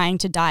of trying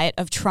to diet,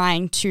 of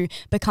trying to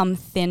become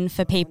thin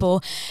for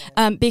people.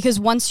 Because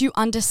once you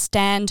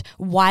understand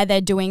why they're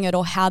doing it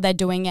or how they're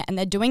doing it, and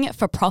they're doing it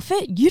for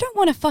profit, you don't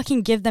want to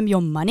fucking give them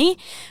your money.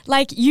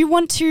 Like, you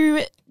want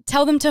to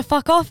tell them to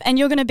fuck off and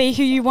you're going to be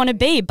who you want to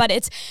be. But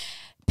it's,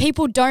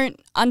 people don't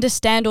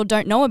understand or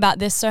don't know about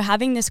this. So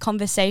having this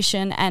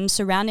conversation and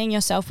surrounding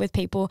yourself with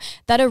people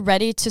that are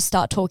ready to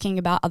start talking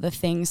about other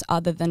things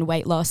other than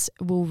weight loss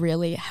will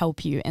really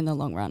help you in the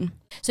long run.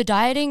 So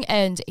dieting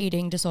and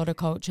eating disorder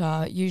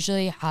culture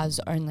usually has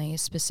only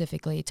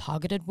specifically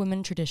targeted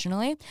women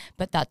traditionally,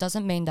 but that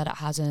doesn't mean that it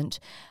hasn't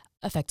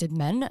affected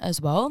men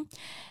as well.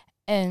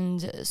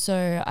 And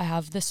so I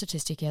have this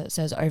statistic here that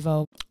says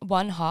over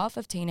 1/2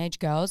 of teenage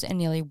girls and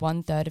nearly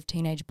 1/3 of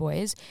teenage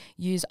boys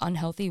use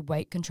unhealthy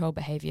weight control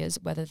behaviors,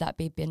 whether that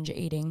be binge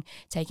eating,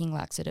 taking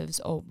laxatives,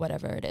 or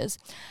whatever it is.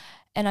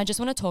 And I just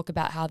want to talk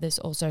about how this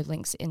also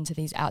links into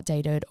these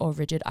outdated or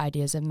rigid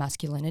ideas of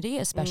masculinity,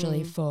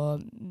 especially for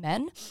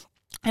men.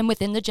 And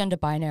within the gender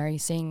binary,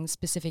 seeing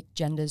specific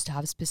genders to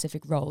have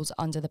specific roles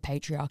under the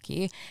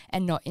patriarchy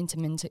and not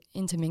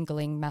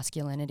intermingling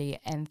masculinity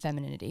and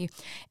femininity.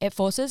 It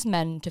forces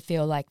men to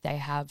feel like they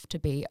have to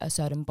be a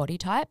certain body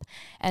type,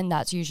 and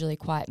that's usually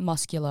quite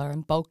muscular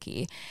and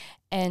bulky.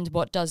 And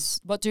what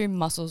do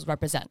muscles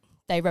represent?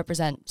 they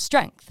represent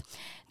strength.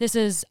 This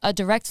is a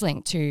direct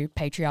link to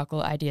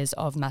patriarchal ideas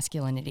of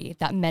masculinity,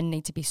 that men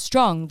need to be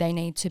strong, they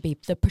need to be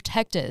the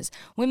protectors.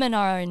 Women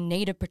are in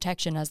need of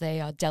protection as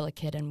they are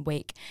delicate and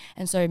weak,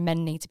 and so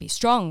men need to be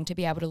strong to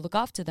be able to look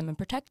after them and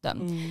protect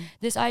them.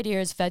 This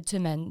idea is fed to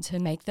men to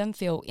make them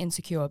feel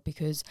insecure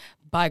because,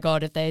 by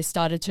God, if they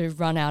started to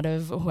run out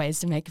of ways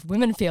to make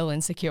women feel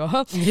insecure.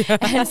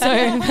 And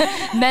so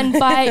men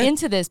buy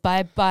into this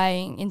by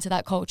buying into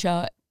that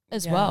culture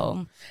as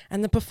well.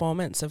 And the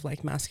performance of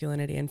like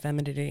masculinity and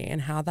femininity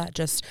and how that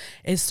just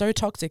is so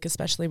toxic,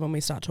 especially when we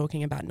start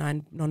talking about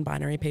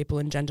non-binary people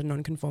and gender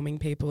non-conforming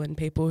people and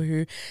people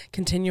who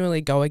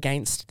continually go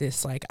against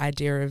this like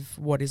idea of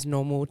what is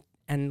normal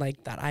and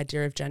like that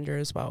idea of gender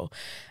as well.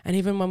 And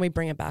even when we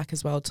bring it back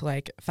as well to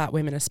like fat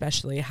women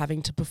especially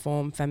having to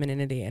perform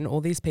femininity and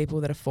all these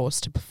people that are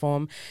forced to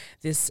perform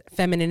this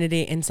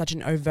femininity in such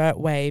an overt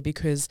way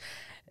because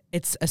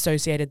it's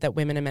associated that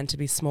women are meant to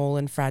be small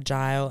and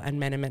fragile and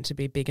men are meant to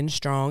be big and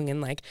strong. And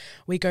like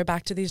we go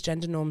back to these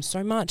gender norms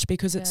so much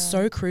because it's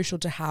so crucial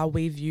to how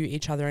we view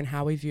each other and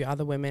how we view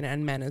other women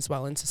and men as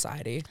well in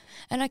society.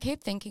 And I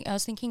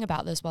was thinking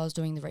about this while I was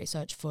doing the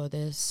research for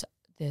this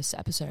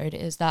episode,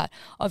 is that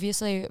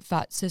obviously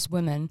fat cis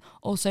women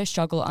also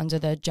struggle under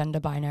the gender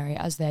binary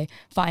as they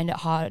find it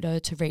harder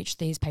to reach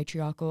these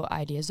patriarchal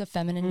ideas of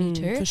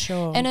femininity too. For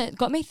sure. And it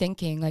got me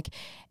thinking, like,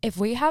 if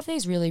we have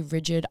these really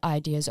rigid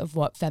ideas of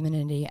what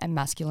femininity and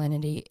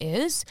masculinity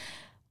is,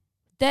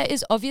 there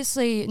is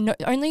obviously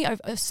only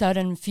a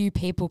certain few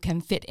people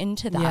can fit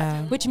into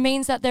that, which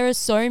means that there are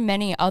so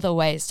many other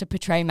ways to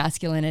portray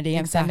masculinity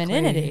and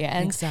femininity.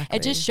 And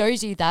it just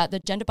shows you that the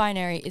gender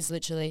binary is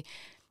literally,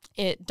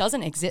 it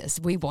doesn't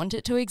exist. We want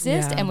it to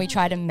exist and we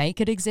try to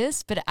make it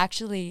exist, but it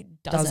actually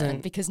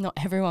doesn't because not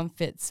everyone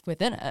fits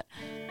within it.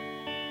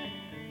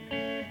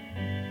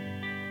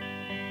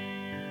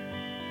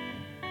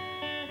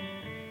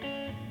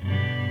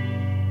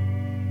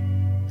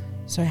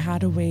 So how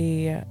do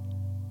we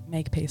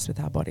make peace with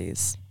our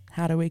bodies?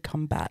 How do we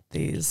combat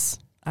these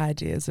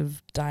ideas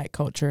of diet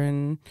culture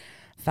and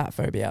fat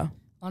phobia?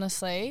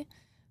 Honestly,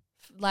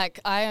 like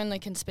I only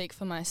can speak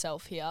for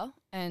myself here,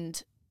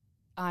 and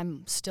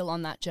I'm still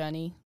on that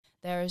journey.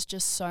 There is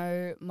just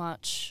so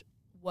much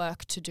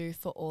work to do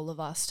for all of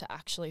us to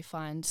actually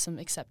find some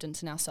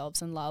acceptance in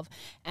ourselves and love.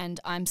 And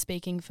I'm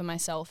speaking for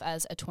myself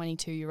as a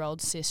 22-year-old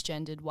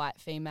cisgendered white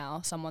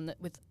female, someone that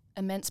with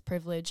immense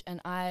privilege. And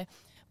I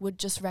would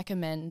just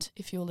recommend,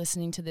 if you're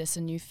listening to this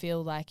and you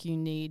feel like you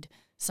need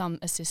some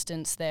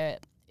assistance, there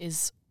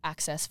is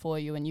access for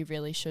you, and you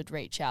really should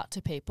reach out to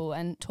people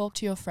and talk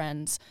to your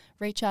friends,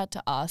 reach out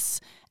to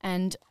us.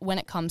 And when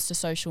it comes to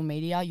social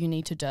media, you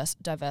need to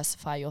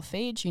diversify your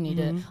feed. You need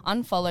to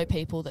unfollow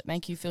people that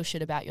make you feel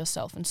shit about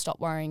yourself and stop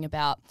worrying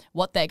about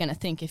what they're going to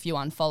think if you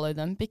unfollow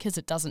them, because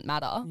it doesn't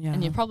matter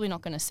and you're probably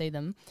not going to see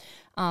them.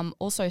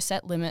 Also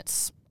set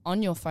limits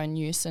on your phone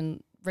use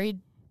and read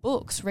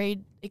books,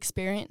 read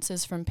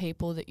experiences from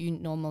people that you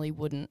normally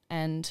wouldn't.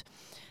 And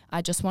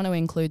I just want to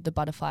include the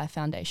Butterfly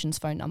Foundation's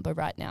phone number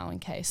right now in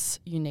case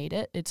you need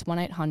it. It's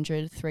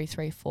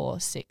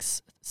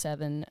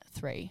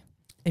 1-800-334-673.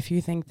 If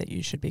you think that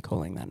you should be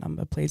calling that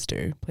number, please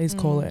do. Please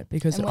call it,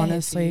 because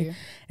honestly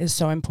it's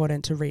so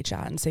important to reach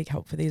out and seek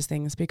help for these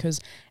things, because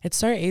it's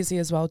so easy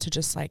as well to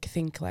just like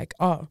think like,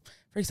 oh,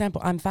 for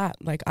example, I'm fat,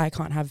 like I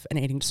can't have an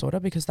eating disorder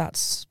because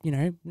that's, you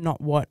know,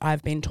 not what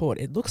I've been taught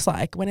it looks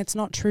like, when it's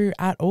not true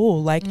at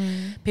all. Like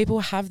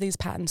people have these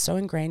patterns so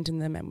ingrained in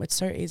them, and it's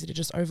so easy to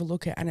just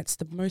overlook it. And it's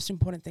the most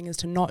important thing is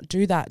to not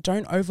do that.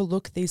 Don't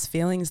overlook these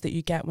feelings that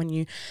you get when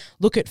you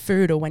look at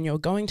food, or when you're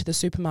going to the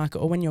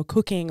supermarket, or when you're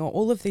cooking, or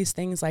all of these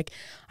things. Like,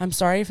 I'm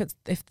sorry if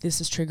this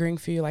is triggering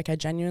for you, like I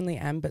genuinely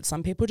am, but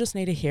some people just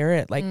need to hear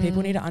it. Like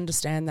people need to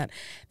understand that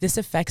this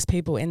affects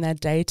people in their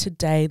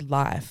day-to-day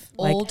life.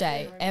 All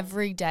day,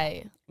 every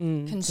day,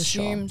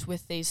 consumed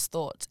with these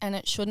thoughts, and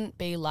it shouldn't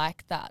be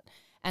like that.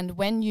 And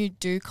when you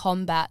do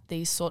combat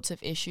these sorts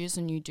of issues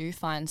and you do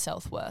find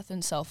self-worth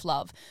and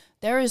self-love,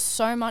 there is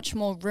so much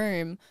more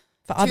room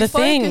for other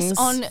things,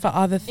 on for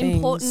other things,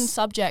 important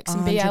subjects,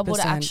 and 100%. be able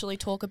to actually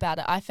talk about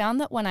it. I found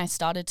that when I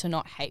started to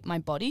not hate my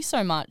body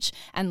so much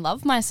and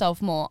love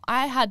myself more,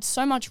 I had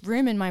so much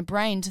room in my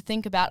brain to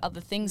think about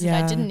other things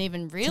that I didn't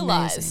even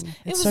realize.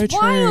 It was so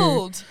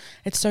wild. True.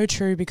 It's so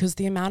true, because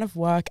the amount of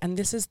work, and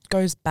this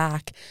goes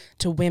back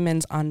to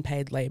women's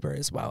unpaid labor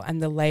as well,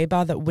 and the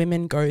labor that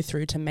women go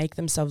through to make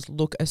themselves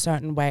look a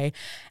certain way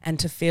and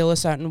to feel a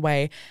certain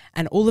way,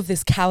 and all of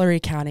this calorie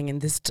counting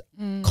and this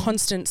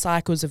constant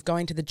cycles of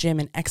going to the gym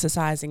and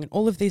exercising and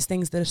all of these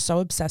things that are so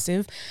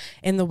obsessive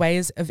in the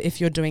ways of,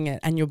 if you're doing it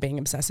and you're being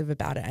obsessive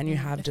about it and you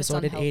have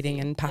disordered eating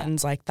and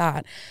patterns like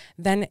that,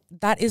 then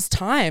that is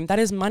time, that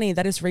is money,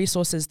 that is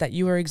resources that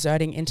you are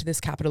exerting into this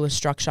capitalist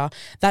structure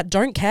that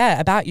don't care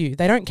about you.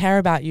 They don't care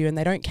about you, and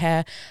they don't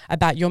care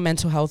about your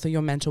mental health or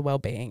your mental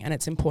well-being. And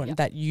it's important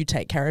that you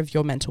take care of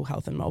your mental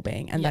health and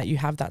well-being, and that you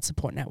have that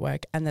support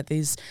network, and that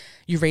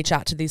you reach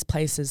out to these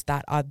places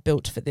that are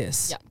built for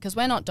this. Yeah, because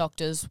we're not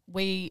doctors.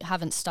 We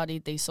haven't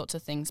studied these sorts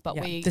of things but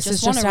we This just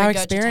is want to just our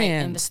regurgitate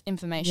experience.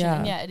 information. Yeah.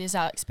 And yeah, it is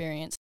our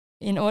experience.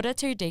 In order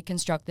to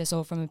deconstruct this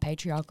all from a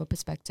patriarchal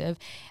perspective,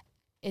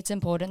 it's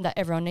important that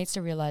everyone needs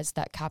to realize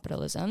that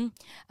capitalism,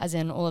 as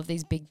in all of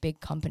these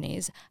big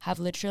companies, have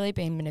literally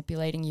been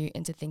manipulating you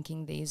into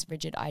thinking these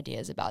rigid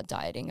ideas about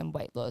dieting and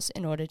weight loss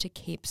in order to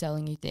keep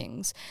selling you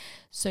things.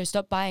 So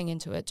stop buying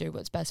into it, do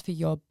what's best for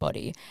your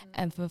body,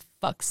 and for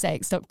fuck's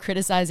sake, stop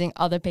criticizing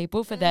other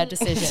people for their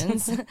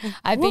decisions.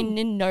 I've been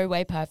in no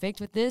way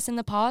perfect with this in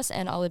the past,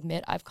 and I'll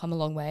admit I've come a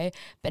long way,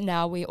 but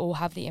now we all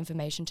have the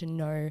information to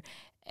know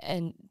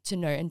and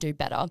do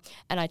better.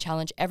 And I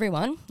challenge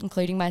everyone,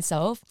 including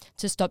myself,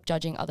 to stop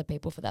judging other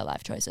people for their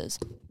life choices.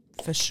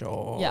 For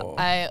sure. Yeah,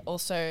 I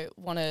also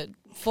want to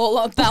fall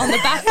on the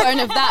backbone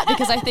of that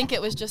because I think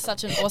it was just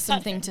such an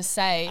awesome thing to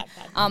say.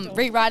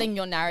 Rewriting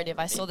your narrative.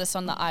 I saw this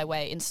on the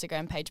iWeigh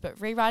Instagram page, but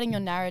rewriting your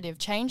narrative,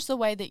 change the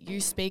way that you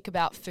speak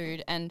about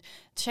food and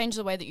change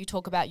the way that you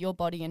talk about your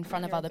body in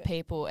front of other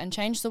people and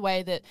change the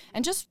way that,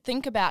 and just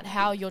think about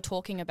how you're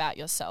talking about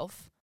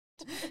yourself.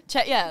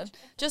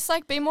 Just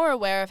like be more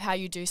aware of how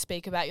you do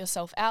speak about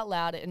yourself out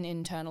loud and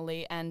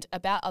internally and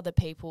about other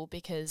people,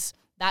 because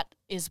that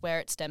is where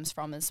it stems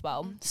from as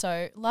well.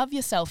 So love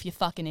yourself, you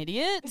fucking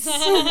idiots.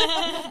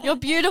 You're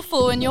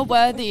beautiful and you're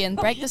worthy, and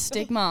break the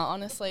stigma,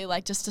 honestly.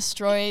 Like, just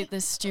destroy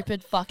this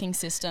stupid fucking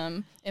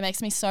system. It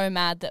makes me so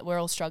mad that we're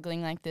all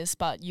struggling like this,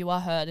 but you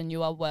are heard and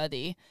you are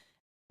worthy.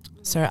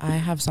 So I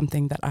have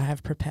something that I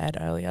have prepared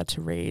earlier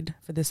to read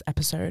for this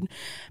episode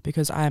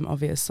because I am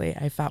obviously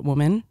a fat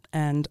woman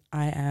and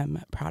I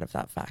am proud of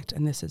that fact,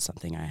 and this is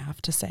something I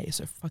have to say,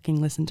 so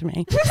fucking listen to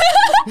me.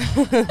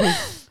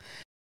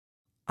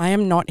 I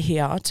am not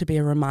here to be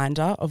a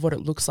reminder of what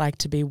it looks like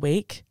to be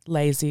weak,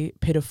 lazy,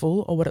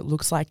 pitiful, or what it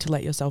looks like to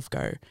let yourself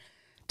go,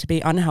 to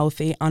be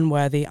unhealthy,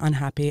 unworthy,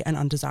 unhappy, and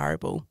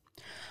undesirable.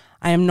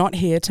 I am not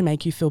here to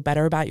make you feel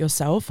better about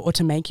yourself or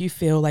to make you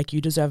feel like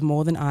you deserve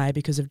more than I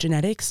because of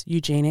genetics,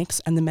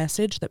 eugenics, and the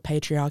message that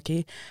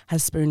patriarchy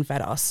has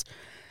spoon-fed us,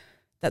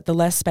 that the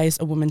less space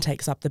a woman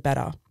takes up, the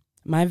better.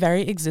 My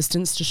very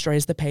existence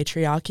destroys the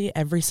patriarchy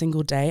every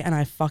single day, and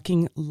I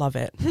fucking love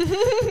it.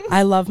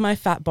 I love my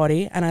fat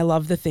body, and I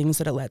love the things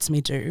that it lets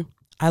me do.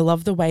 I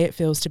love the way it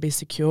feels to be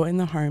secure in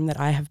the home that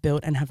I have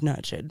built and have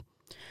nurtured.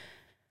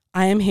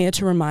 I am here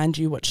to remind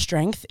you what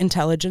strength,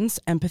 intelligence,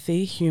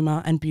 empathy,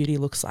 humour, and beauty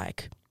looks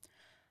like.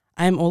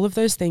 I am all of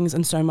those things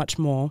and so much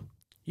more.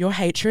 Your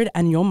hatred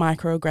and your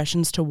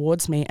microaggressions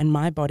towards me and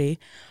my body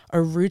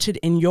are rooted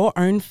in your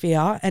own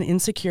fear and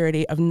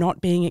insecurity of not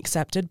being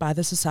accepted by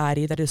the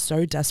society that is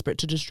so desperate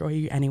to destroy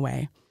you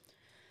anyway.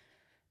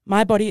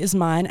 My body is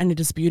mine and it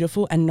is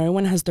beautiful, and no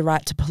one has the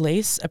right to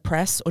police,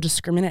 oppress, or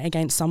discriminate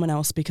against someone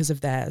else because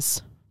of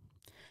theirs.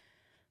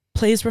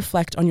 Please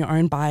reflect on your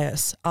own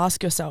bias.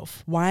 Ask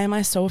yourself, why am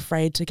I so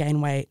afraid to gain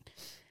weight?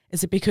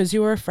 Is it because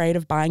you are afraid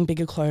of buying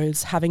bigger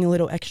clothes, having a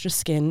little extra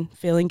skin,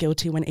 feeling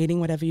guilty when eating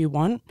whatever you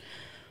want?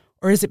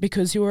 Or is it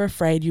because you are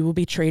afraid you will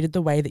be treated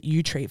the way that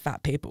you treat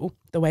fat people,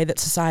 the way that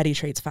society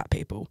treats fat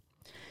people?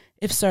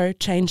 If so,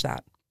 change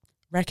that.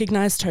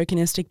 Recognize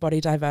tokenistic body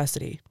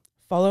diversity.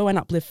 Follow and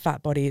uplift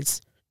fat bodies.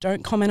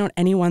 Don't comment on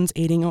anyone's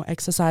eating or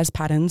exercise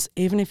patterns,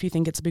 even if you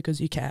think it's because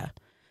you care.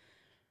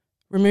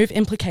 Remove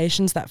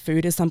implications that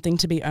food is something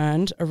to be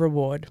earned, a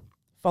reward.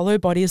 Follow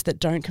bodies that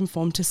don't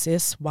conform to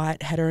cis,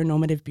 white,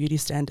 heteronormative beauty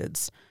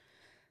standards.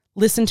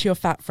 Listen to your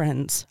fat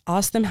friends.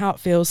 Ask them how it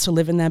feels to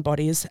live in their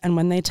bodies, and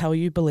when they tell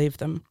you, believe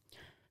them.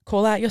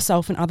 Call out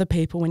yourself and other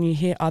people when you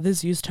hear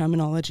others use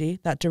terminology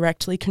that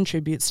directly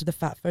contributes to the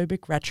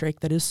fatphobic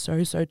rhetoric that is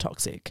so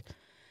toxic.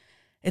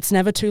 It's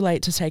never too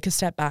late to take a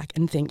step back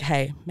and think,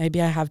 hey,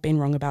 maybe I have been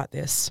wrong about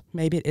this.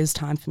 Maybe it is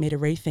time for me to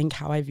rethink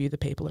how I view the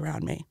people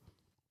around me.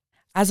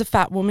 As a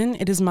fat woman,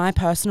 it is my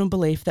personal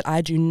belief that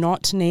I do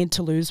not need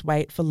to lose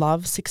weight for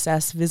love,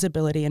 success,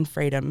 visibility, and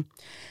freedom.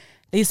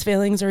 These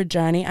feelings are a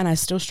journey, and I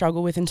still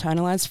struggle with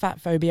internalized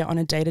fat phobia on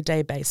a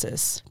day-to-day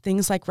basis.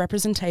 Things like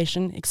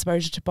representation,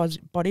 exposure to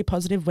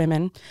body-positive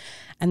women,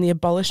 and the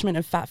abolishment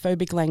of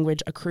fat-phobic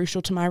language are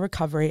crucial to my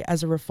recovery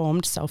as a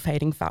reformed,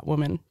 self-hating fat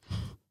woman.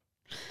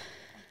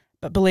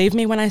 But believe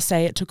me when I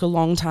say it took a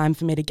long time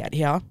for me to get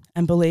here,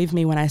 and believe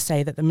me when I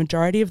say that the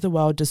majority of the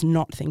world does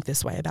not think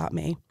this way about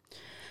me.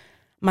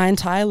 My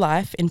entire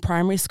life in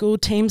primary school,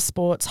 team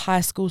sports,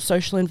 high school,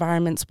 social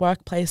environments,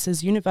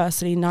 workplaces,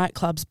 university,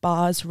 nightclubs,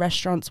 bars,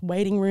 restaurants,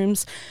 waiting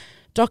rooms,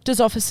 doctors'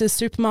 offices,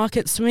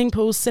 supermarkets, swimming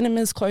pools,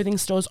 cinemas, clothing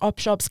stores, op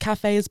shops,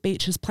 cafes,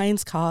 beaches,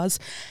 planes, cars,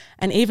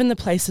 and even the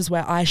places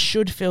where I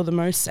should feel the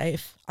most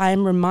safe, I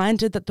am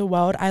reminded that the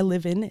world I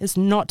live in is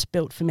not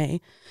built for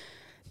me,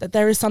 that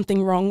there is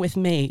something wrong with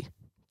me,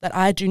 that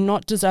I do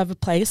not deserve a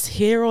place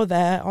here or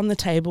there on the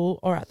table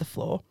or at the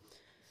floor.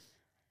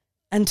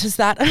 And to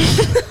that...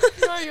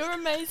 No, you're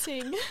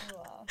amazing.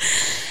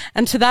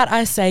 And to that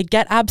I say,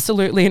 get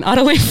absolutely and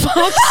utterly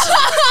fucked.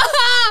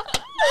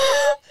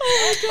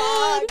 Oh,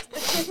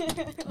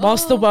 God.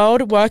 Whilst the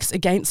world works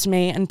against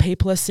me and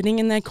people are sitting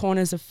in their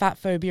corners of fat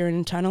phobia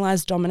and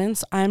internalized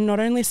dominance, I am not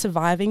only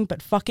surviving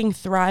but fucking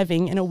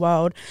thriving in a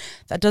world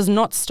that does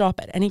not stop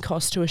at any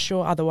cost to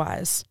assure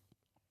otherwise.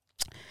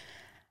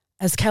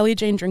 As Kelly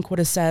Jean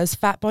Drinkwater says,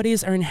 fat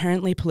bodies are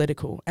inherently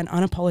political, and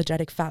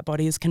unapologetic fat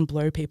bodies can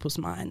blow people's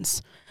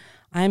minds.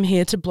 I am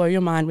here to blow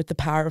your mind with the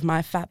power of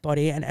my fat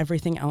body and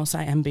everything else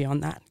I am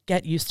beyond that.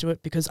 Get used to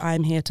it because I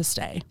am here to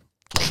stay.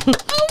 Oh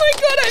my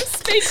God, I'm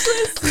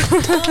speechless. Oh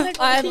my God,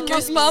 I have we love you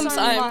goosebumps. so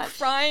I'm much.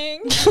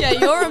 crying. Yeah,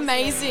 you're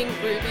amazing,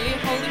 Ruby.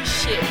 Holy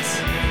shit.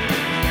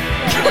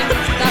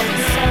 That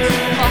was so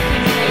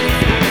fucking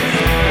amazing.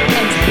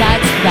 And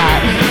that's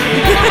that.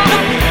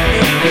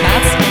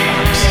 That's much.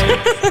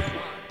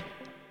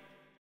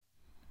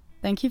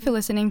 Thank you for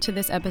listening to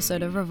this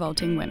episode of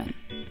Revolting Women.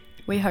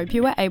 We hope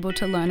you were able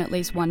to learn at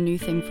least one new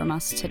thing from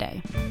us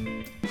today.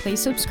 Please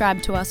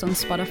subscribe to us on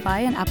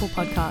Spotify and Apple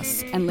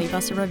Podcasts and leave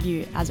us a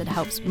review as it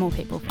helps more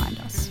people find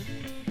us.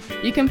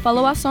 You can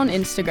follow us on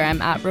Instagram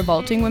at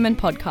Revolting Women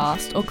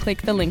Podcast or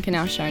click the link in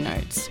our show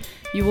notes.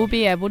 You will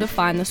be able to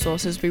find the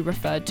sources we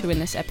referred to in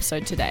this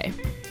episode today.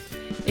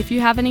 If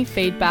you have any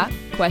feedback,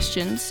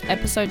 questions,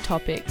 episode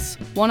topics,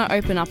 want to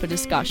open up a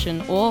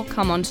discussion or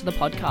come onto the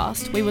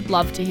podcast, we would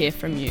love to hear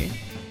from you.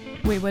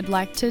 We would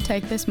like to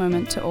take this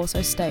moment to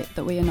also state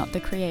that we are not the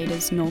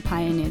creators nor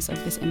pioneers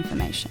of this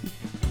information,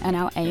 and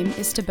our aim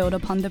is to build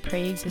upon the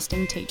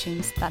pre-existing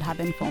teachings that have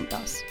informed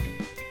us.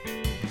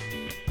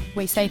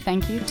 We say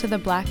thank you to the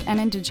Black and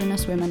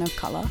Indigenous women of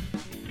colour,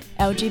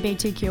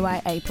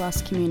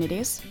 LGBTQIA+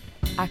 communities,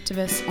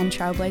 activists and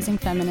trailblazing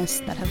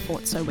feminists that have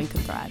fought so we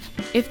could thrive.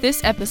 If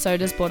this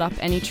episode has brought up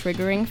any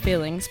triggering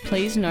feelings,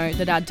 please know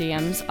that our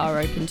DMs are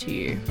open to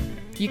you.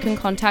 You can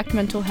contact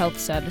mental health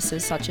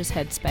services such as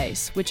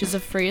Headspace, which is a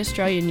free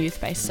Australian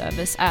youth-based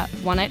service at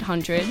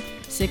 1800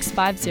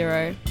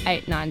 650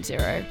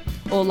 890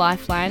 or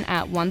Lifeline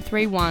at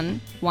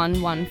 131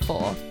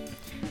 114.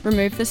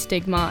 Remove the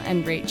stigma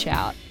and reach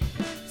out.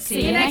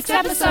 See you next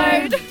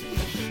episode.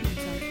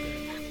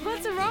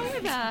 What's wrong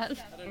with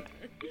that?